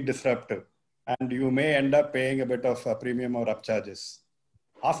be disruptive. And you may end up paying a bit of a premium or upcharges.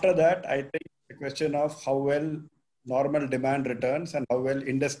 After that, I think the question of how well normal demand returns and how well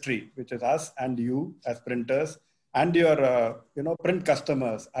industry, which is us and you as printers and your print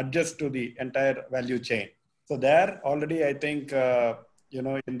customers, adjust to the entire value chain. So there already, I think,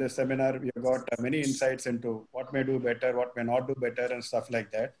 in this seminar, we have got many insights into what may do better, what may not do better and stuff like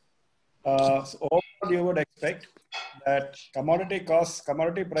that. So overall, you would expect that commodity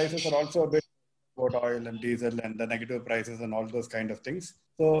prices are also a bit about oil and diesel and the negative prices and all those kind of things.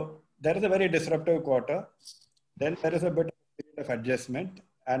 So there is a very disruptive quarter. Then there is a bit of adjustment.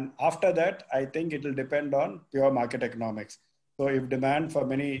 And after that, I think it will depend on pure market economics. So if demand for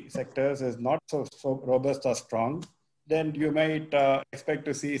many sectors is not so robust or strong, then you might expect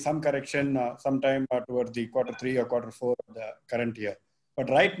to see some correction sometime towards the quarter 3 or quarter 4 of the current year. But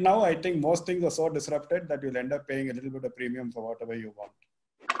right now, I think most things are so disrupted that you'll end up paying a little bit of premium for whatever you want.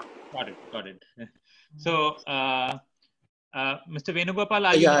 Got it. So, Mr. Venugopal,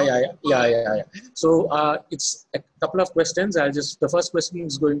 Yeah. So it's a couple of questions. The first question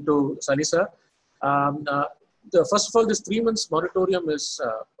is going to Salee sir. First of all, this 3 months moratorium is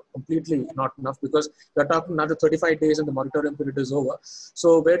completely not enough because we're talking another 35 days and the moratorium period is over.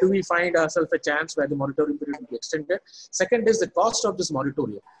 So where do we find ourselves a chance where the moratorium period will be extended? Second is the cost of this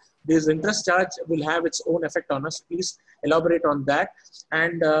moratorium. This interest charge will have its own effect on us. Please elaborate on that.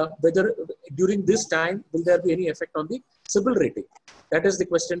 And whether during this time, will there be any effect on the CIBIL rating? That is the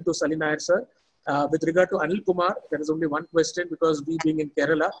question to Salee Nair sir. With regard to Anilkumar, there is only one question because we being in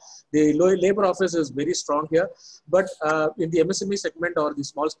Kerala, the labor office is very strong here. But in the MSME segment or the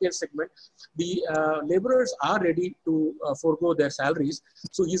small scale segment, the laborers are ready to forego their salaries.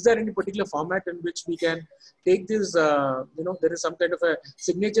 So is there any particular format in which we can take this, there is some kind of a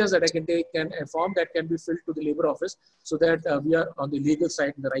signatures that I can take and a form that can be filled to the labor office so that we are on the legal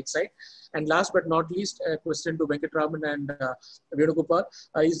side and the right side. And last but not least, a question to Venkataraman and Venugopal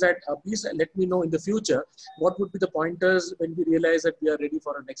is that please let me know in the future what would be the pointers when we realize that we are ready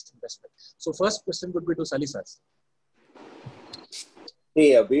for our next investment. So first question would be to Salee sir.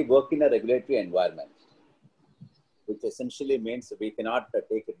 We work in a regulatory environment, which essentially means we cannot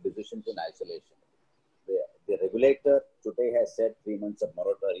take decisions in isolation. The regulator today has said 3 months of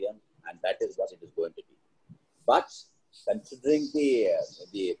moratorium, and that is what it is going to be. But considering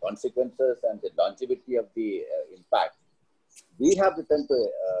the consequences and the longevity of the impact, we have written to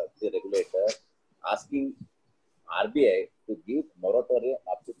the regulator asking RBI to give moratorium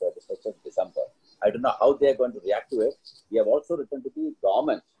up to 31st of December. I don't know how they are going to react to it. We have also written to the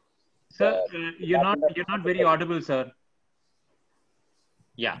government. Sir, you're not very audible, sir.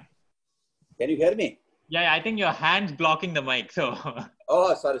 Yeah. Can you hear me? Yeah, I think your hand's blocking the mic. So.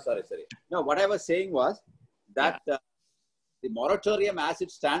 Oh, sorry. No, what I was saying was that the moratorium as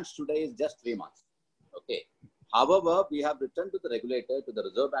it stands today is just 3 months. Okay. However, we have written to the regulator, to the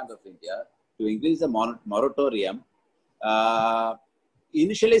Reserve Bank of India, to increase the moratorium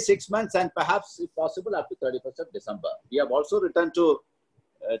initially 6 months and perhaps, if possible, up to 31st of December. We have also written to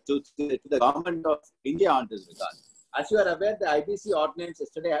the government of India on this regard. As you are aware, the IBC ordinance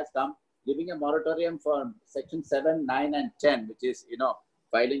yesterday has come, giving a moratorium for Section 7, 9, and 10, which is,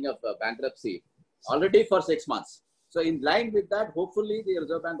 filing of bankruptcy, already for 6 months. So in line with that, hopefully the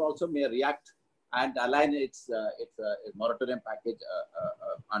Reserve Bank also may react and align its moratorium package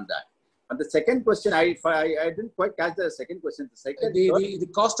on that. And the second question, I didn't quite catch the second question. The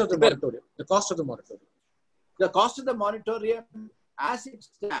cost of the moratorium. The cost of the moratorium. The cost of the moratorium, as it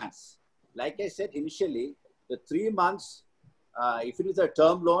stands, like I said initially, the 3 months, if it is a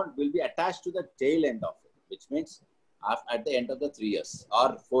term loan, will be attached to the tail end of it, which means at the end of the 3 years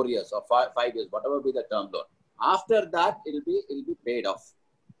or 4 years or 5 years, whatever be the term loan. After that, it'll be paid off.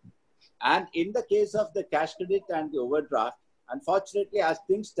 And in the case of the cash credit and the overdraft, unfortunately, as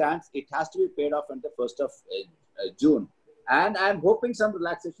things stand, it has to be paid off on the 1st of June. And I'm hoping some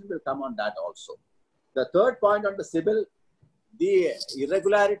relaxation will come on that also. The third point on the CIBIL, the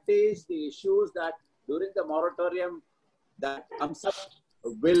irregularities, the issues that during the moratorium that comes up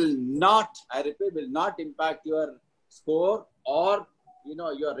will not, I repeat, will not impact your score or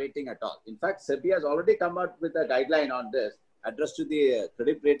your rating at all. In fact, SEBI has already come out with a guideline on this, addressed to the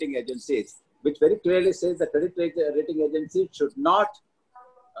credit rating agencies, which very clearly says the credit rating agency should not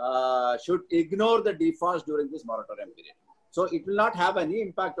should ignore the defaults during this moratorium period. So it will not have any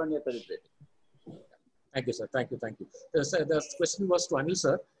impact on your credit rating. Thank you, sir. Thank you. Thank you. The question was to Anil,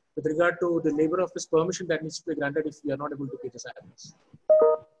 sir, with regard to the labor office permission that needs to be granted if we are not able to pay the salaries.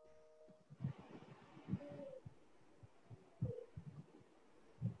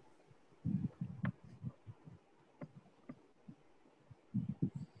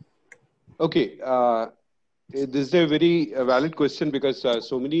 Okay. This is a very valid question because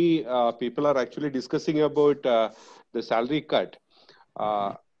so many people are actually discussing about the salary cut.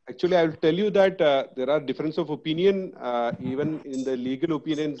 Actually, I will tell you that there are difference of opinion even in the legal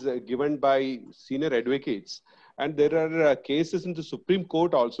opinions given by senior advocates. And there are cases in the Supreme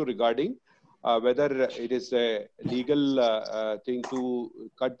Court also regarding whether it is a legal thing to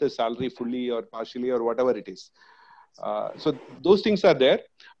cut the salary fully or partially or whatever it is. So those things are there.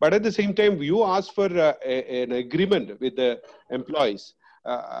 But at the same time, you ask for an agreement with the employees.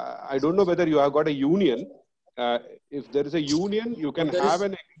 I don't know whether you have got a union. If there is a union, you can have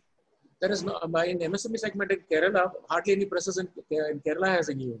an. There is no, in MSME segment in Kerala, hardly any presses in Kerala has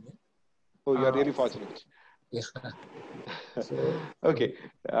any union. Oh, you are really fortunate. Yeah. Okay.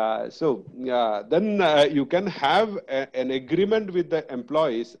 Then you can have an agreement with the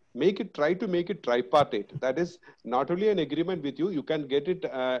employees. Try to make it tripartite. That is not only an agreement with you, you can get it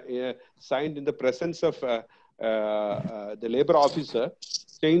signed in the presence of the labor officer,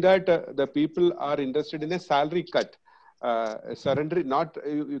 saying that the people are interested in a salary cut. Surrender, not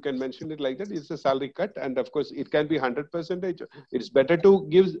you can mention it like that. It's a salary cut, and of course it can be 100%. It's better to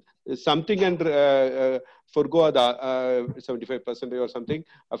give something and forgo the 75% or something.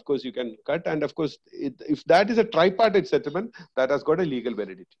 Of course you can cut, and of course if that is a tripartite settlement, that has got a legal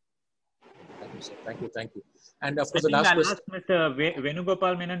validity. Thank you, sir. Thank you, thank you. And of course, the last question. Ask Mr.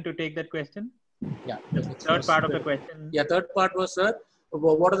 Venugopal Menon to take that question. Yeah. The third part of the question. Yeah, third part was, sir,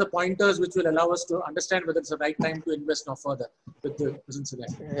 what are the pointers which will allow us to understand whether it's the right time to invest now further with the present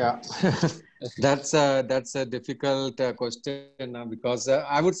scenario? Yeah, that's a difficult question because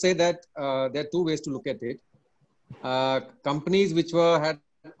I would say that there are two ways to look at it. Companies which had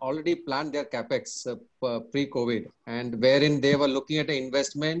already planned their capex pre-COVID, and wherein they were looking at an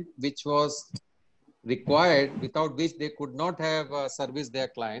investment which was required, without which they could not have serviced their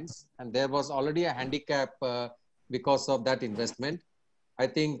clients, and there was already a handicap because of that investment. I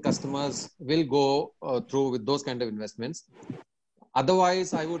think customers will go through with those kind of investments.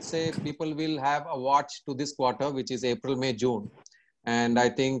 Otherwise, I would say people will have a watch to this quarter, which is April, May, June. And I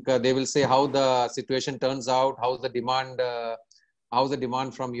think they will say how the situation turns out, how's the demand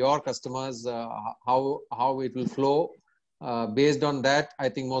from your customers, how it will flow. Based on that, I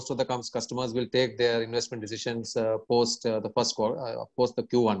think most of the customers will take their investment decisions post the first quarter, post the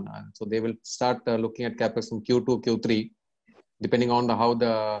Q1. So they will start looking at capex from Q2, Q3. Depending on how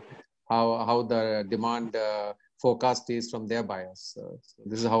the demand forecast is from their buyers. So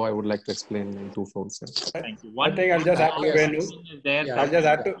this is how I would like to explain in two folds. Thank you. I think I'll just add to Venu.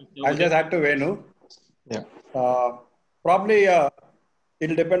 I'll just add to Venu. Yeah. Probably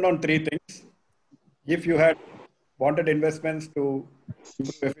it'll depend on three things. If you had wanted investments to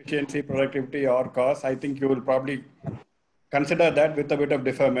improve efficiency, productivity, or cost, I think you will probably consider that with a bit of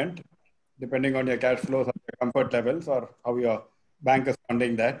deferment, depending on your cash flows or your comfort levels or how your bank is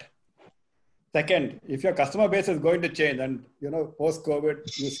funding that. Second, if your customer base is going to change and, post-COVID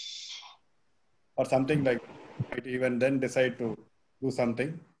or something like that, might even then decide to do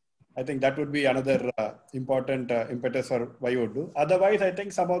something, I think that would be another important impetus for why you would do. Otherwise, I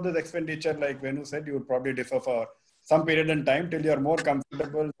think some of this expenditure, like Venu said, you would probably defer for some period in time till you're more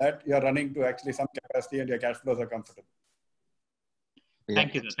comfortable that you're running to actually some capacity and your cash flows are comfortable.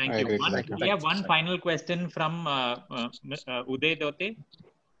 Thank you, sir. Thank you. We have one final question from Uday Dote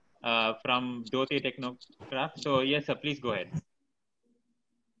from Dote Technocraft. So, yes, sir, please go ahead.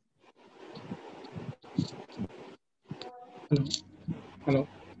 Hello.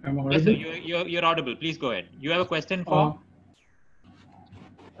 Am I audible? Yes, sir, you're audible. Please go ahead. You have a question for?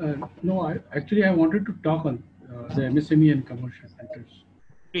 No, I wanted to talk on the MSME and commercial printers.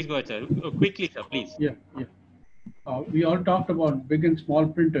 Please go ahead, sir. Quickly, sir, please. Yeah. We all talked about big and small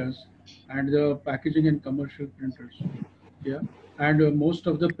printers and the packaging and commercial printers. Yeah. And most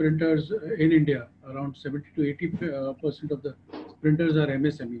of the printers in India, around 70 to 80% of the printers are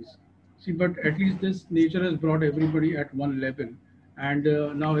MSMEs. See, but at least this nature has brought everybody at one level. And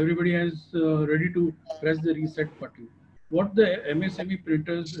now everybody is ready to press the reset button. What the MSME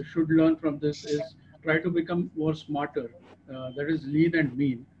printers should learn from this is try to become more smarter, that is lean and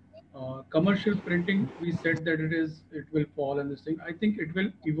mean, Commercial printing, we said that it will fall and this thing. I think it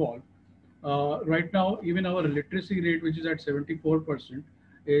will evolve. Right now, even our literacy rate, which is at 74%,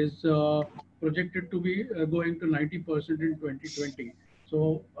 is projected to be going to 90% in 2020.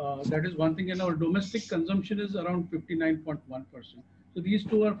 So that is one thing. And our domestic consumption is around 59.1%. So these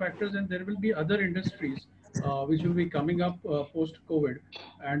two are factors, and there will be other industries which will be coming up post-COVID,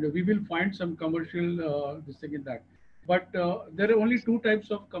 and we will find some commercial this thing in that. But there are only two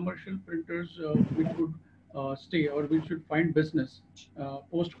types of commercial printers which would stay or which should find business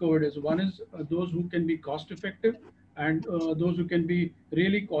post-COVID. Is one is those who can be cost-effective, and those who can be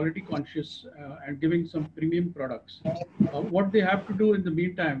really quality conscious and giving some premium products. What they have to do in the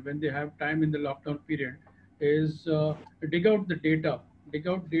meantime, when they have time in the lockdown period, is dig out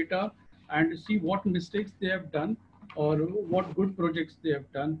data and see what mistakes they have done or what good projects they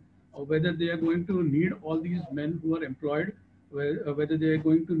have done, or whether they are going to need all these men who are employed, whether they are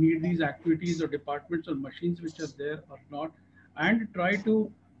going to need these activities or departments or machines which are there or not, and try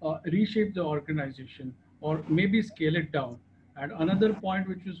to reshape the organization or maybe scale it down. And another point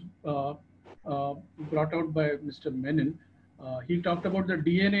which was brought out by Mr. Menon, he talked about the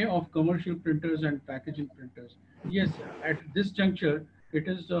DNA of commercial printers and packaging printers. Yes, at this juncture, it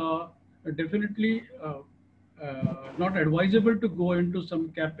is definitely not advisable to go into some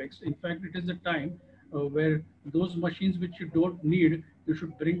capex. In fact, it is a time where those machines which you don't need, you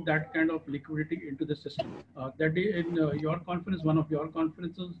should bring that kind of liquidity into the system. That day in your conference, one of your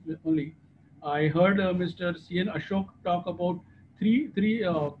conferences only, I heard Mr. C.N. Ashok talk about three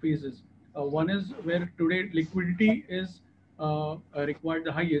phases. One is where today liquidity is required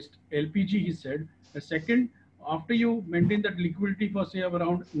the highest, LPG, he said. The second, after you maintain that liquidity for say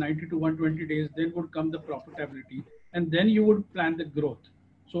around 90 to 120 days, then would come the profitability, and then you would plan the growth.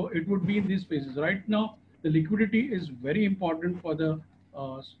 So it would be in these phases. Right now, the liquidity is very important for the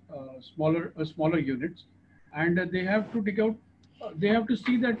smaller units, and they have to dig out. They have to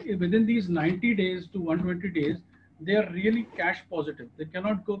see that within these 90 days to 120 days, they are really cash positive. They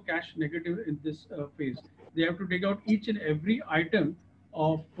cannot go cash negative in this phase. They have to dig out each and every item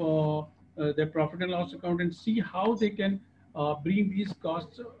of their profit and loss account and see how they can bring these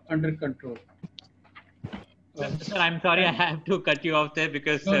costs under control. Sir, I'm sorry, I have to cut you off there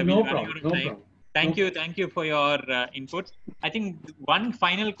because no, we're running problem, out of no time. problem. Thank you for your inputs. I think one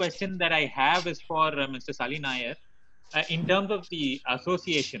final question that I have is for Mr. Salee Nair. In terms of the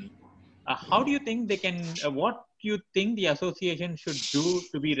association, how do you think they can, what do you think the association should do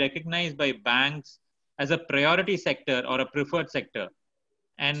to be recognized by banks as a priority sector or a preferred sector?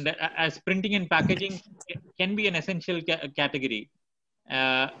 And as printing and packaging can be an essential category.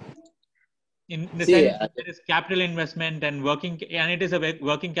 In the sense that there is capital investment and it is a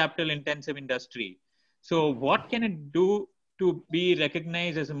working capital intensive industry. So what can it do to be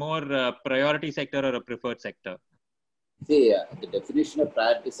recognized as a more priority sector or a preferred sector? See, the definition of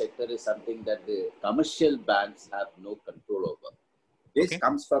priority sector is something that the commercial banks have no control over. This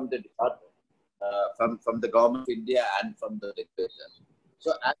comes from the department, from the government of India and from the regulator.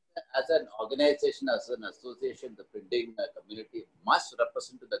 So as an organization, as an association, the printing community must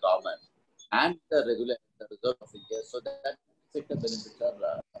represent to the government and the regulator, the Reserve of India, so that sector benefits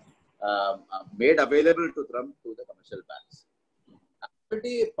are made available to them to the commercial banks.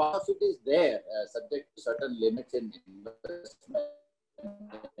 Pretty part of it is there, subject to certain limits in investment.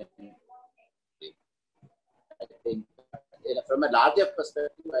 I think from a larger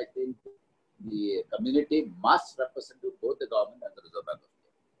perspective, I think the community must represent to both the government and the Reserve Bank of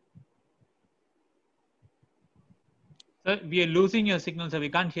India. Sir, we are losing your signal, sir. We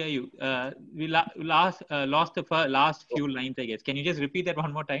can't hear you. We lost the last few lines, I guess. Can you just repeat that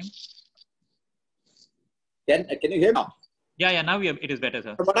one more time? Can you hear now? Yeah. Now it is better,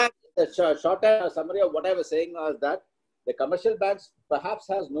 sir. The short summary of what I was saying was that the commercial banks perhaps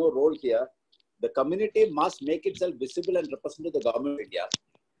has no role here. The community must make itself visible and represent the government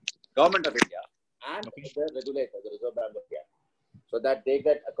of India, and the regulator, the Reserve Bank of India, so that they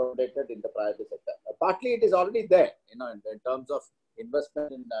get accommodated in the priority sector. Partly it is already there, in terms of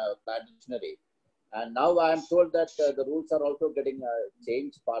investment in plant machinery. And now I am told that the rules are also getting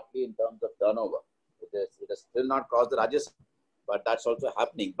changed partly in terms of turnover. It has still not crossed the Rajasthan, but that's also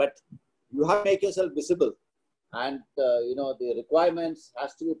happening. But you have to make yourself visible, and the requirements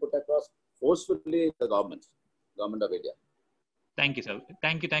has to be put across forcefully in the government of India. Thank you, sir.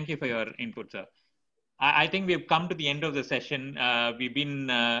 Thank you for your input, sir. I think we've come to the end of the session. We've been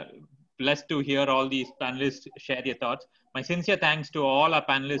blessed to hear all these panelists share their thoughts. My sincere thanks to all our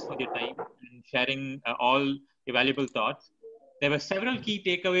panelists for their time and sharing all the valuable thoughts. There were several key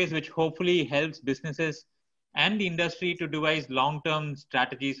takeaways which hopefully helps businesses and the industry to devise long-term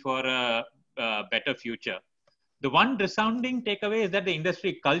strategies for a better future. The one resounding takeaway is that the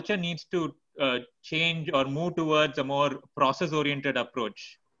industry culture needs to change or move towards a more process-oriented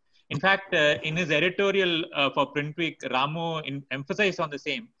approach. In fact, in his editorial for PrintWeek, Ramu emphasized on the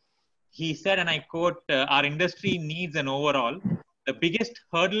same. He said, and I quote, our industry needs an overhaul. The biggest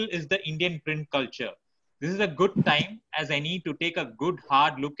hurdle is the Indian print culture. This is a good time as any to take a good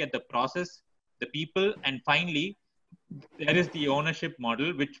hard look at the process, the people, and finally, there is the ownership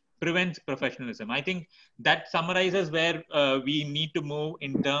model, which prevents professionalism. I think that summarizes where we need to move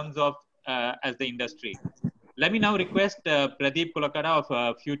in terms of as the industry. Let me now request Pradeep Kulakada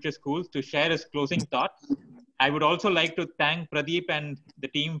of Future Schoolz to share his closing thoughts. I would also like to thank Pradeep and the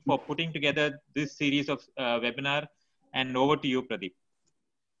team for putting together this series of webinar. And over to you, Pradeep.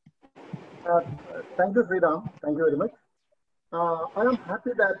 Thank you, Sriraam. Thank you very much. I am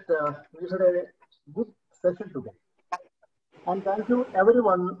happy that we had a good session today. And thank you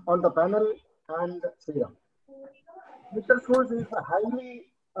everyone on the panel and Sriraam. Mr. Schoolz is highly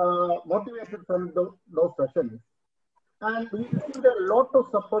motivated from those sessions. And we received a lot of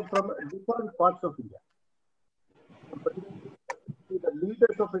support from different parts of India. The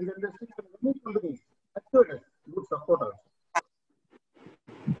leaders of Indian industry and many companies assured us good support also.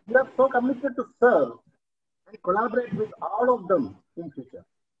 We are so committed to serve and collaborate with all of them in future.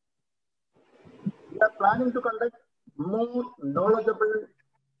 We are planning to conduct more knowledgeable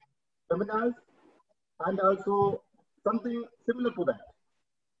seminars and also something similar to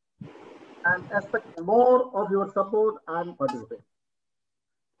that. And expect more of your support and participation.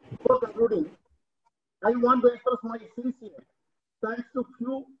 Before concluding, I want to express my sincere thanks to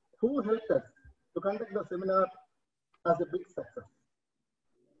few who helped us to conduct the seminar as a big success.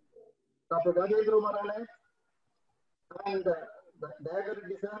 Dr. Venugopal and the Nair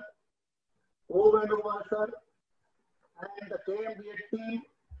sir, Venugopal sir, and the KMBA team.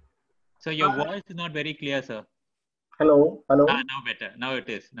 So your voice is not very clear, sir. Hello. Now better. Now it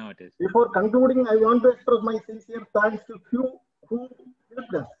is. Before concluding, I want to express my sincere thanks to few who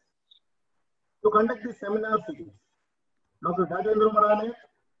helped us to conduct this seminar series. Dr. Venugopal,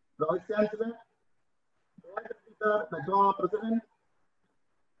 the Vice Chancellor, the Chopra President,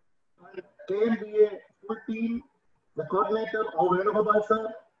 and KMBA full team, the coordinator of Venugopal sir,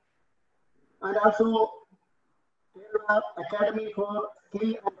 and also Kerala Academy for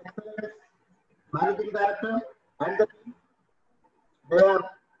Skill and Excellence, Managing Director, and the team. They are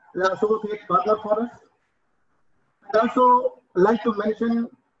the associate partner for us. I also like to mention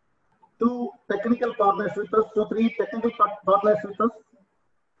two technical partners with us, three technical partners with us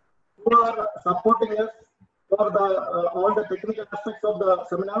who are supporting us for all the technical aspects of the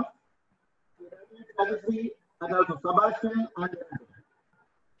seminar. And also Sebastian and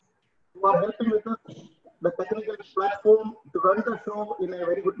who are helping with us the technical platform to run the show in a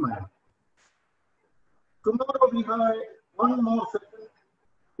very good manner. Tomorrow we have one more session.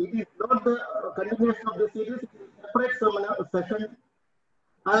 It is not the continuation of the series, it is a separate seminar session.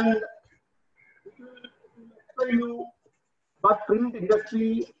 And it will explain you what print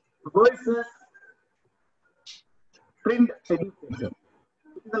industry versus print education.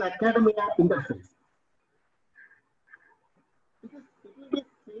 It is an academia industry. It will be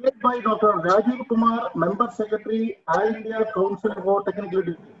led by Dr. Rajiv Kumar, Member Secretary, All India Council for Technical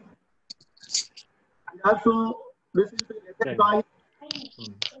Education. And also, this is led by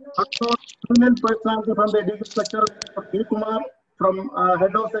eminent personality from the education sector, Dr. Kumar, from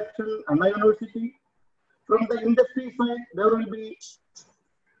Head of Section, Anna University. From the industry side, there will be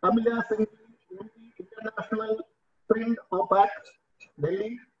Amelia Singh, International Print OPAC,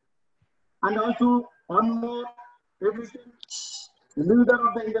 Delhi. And also, one more revision, leader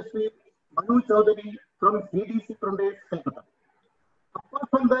of the industry, Manu Chaudhary from CDC Printed, Calcutta. Apart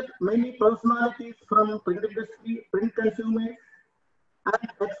from that, many personalities from print industry, print consumers, and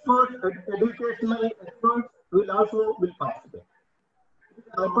experts, educational experts will also participate. It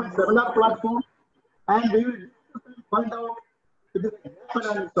is an open seminar platform, and we will find out it is a gap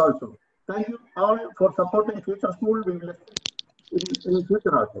analysis also. Thank you all for supporting Future School. We will in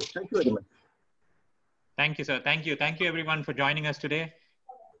future also. Thank you very much. Thank you, sir. Thank you. Thank you, everyone, for joining us today.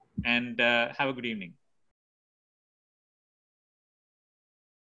 And have a good evening.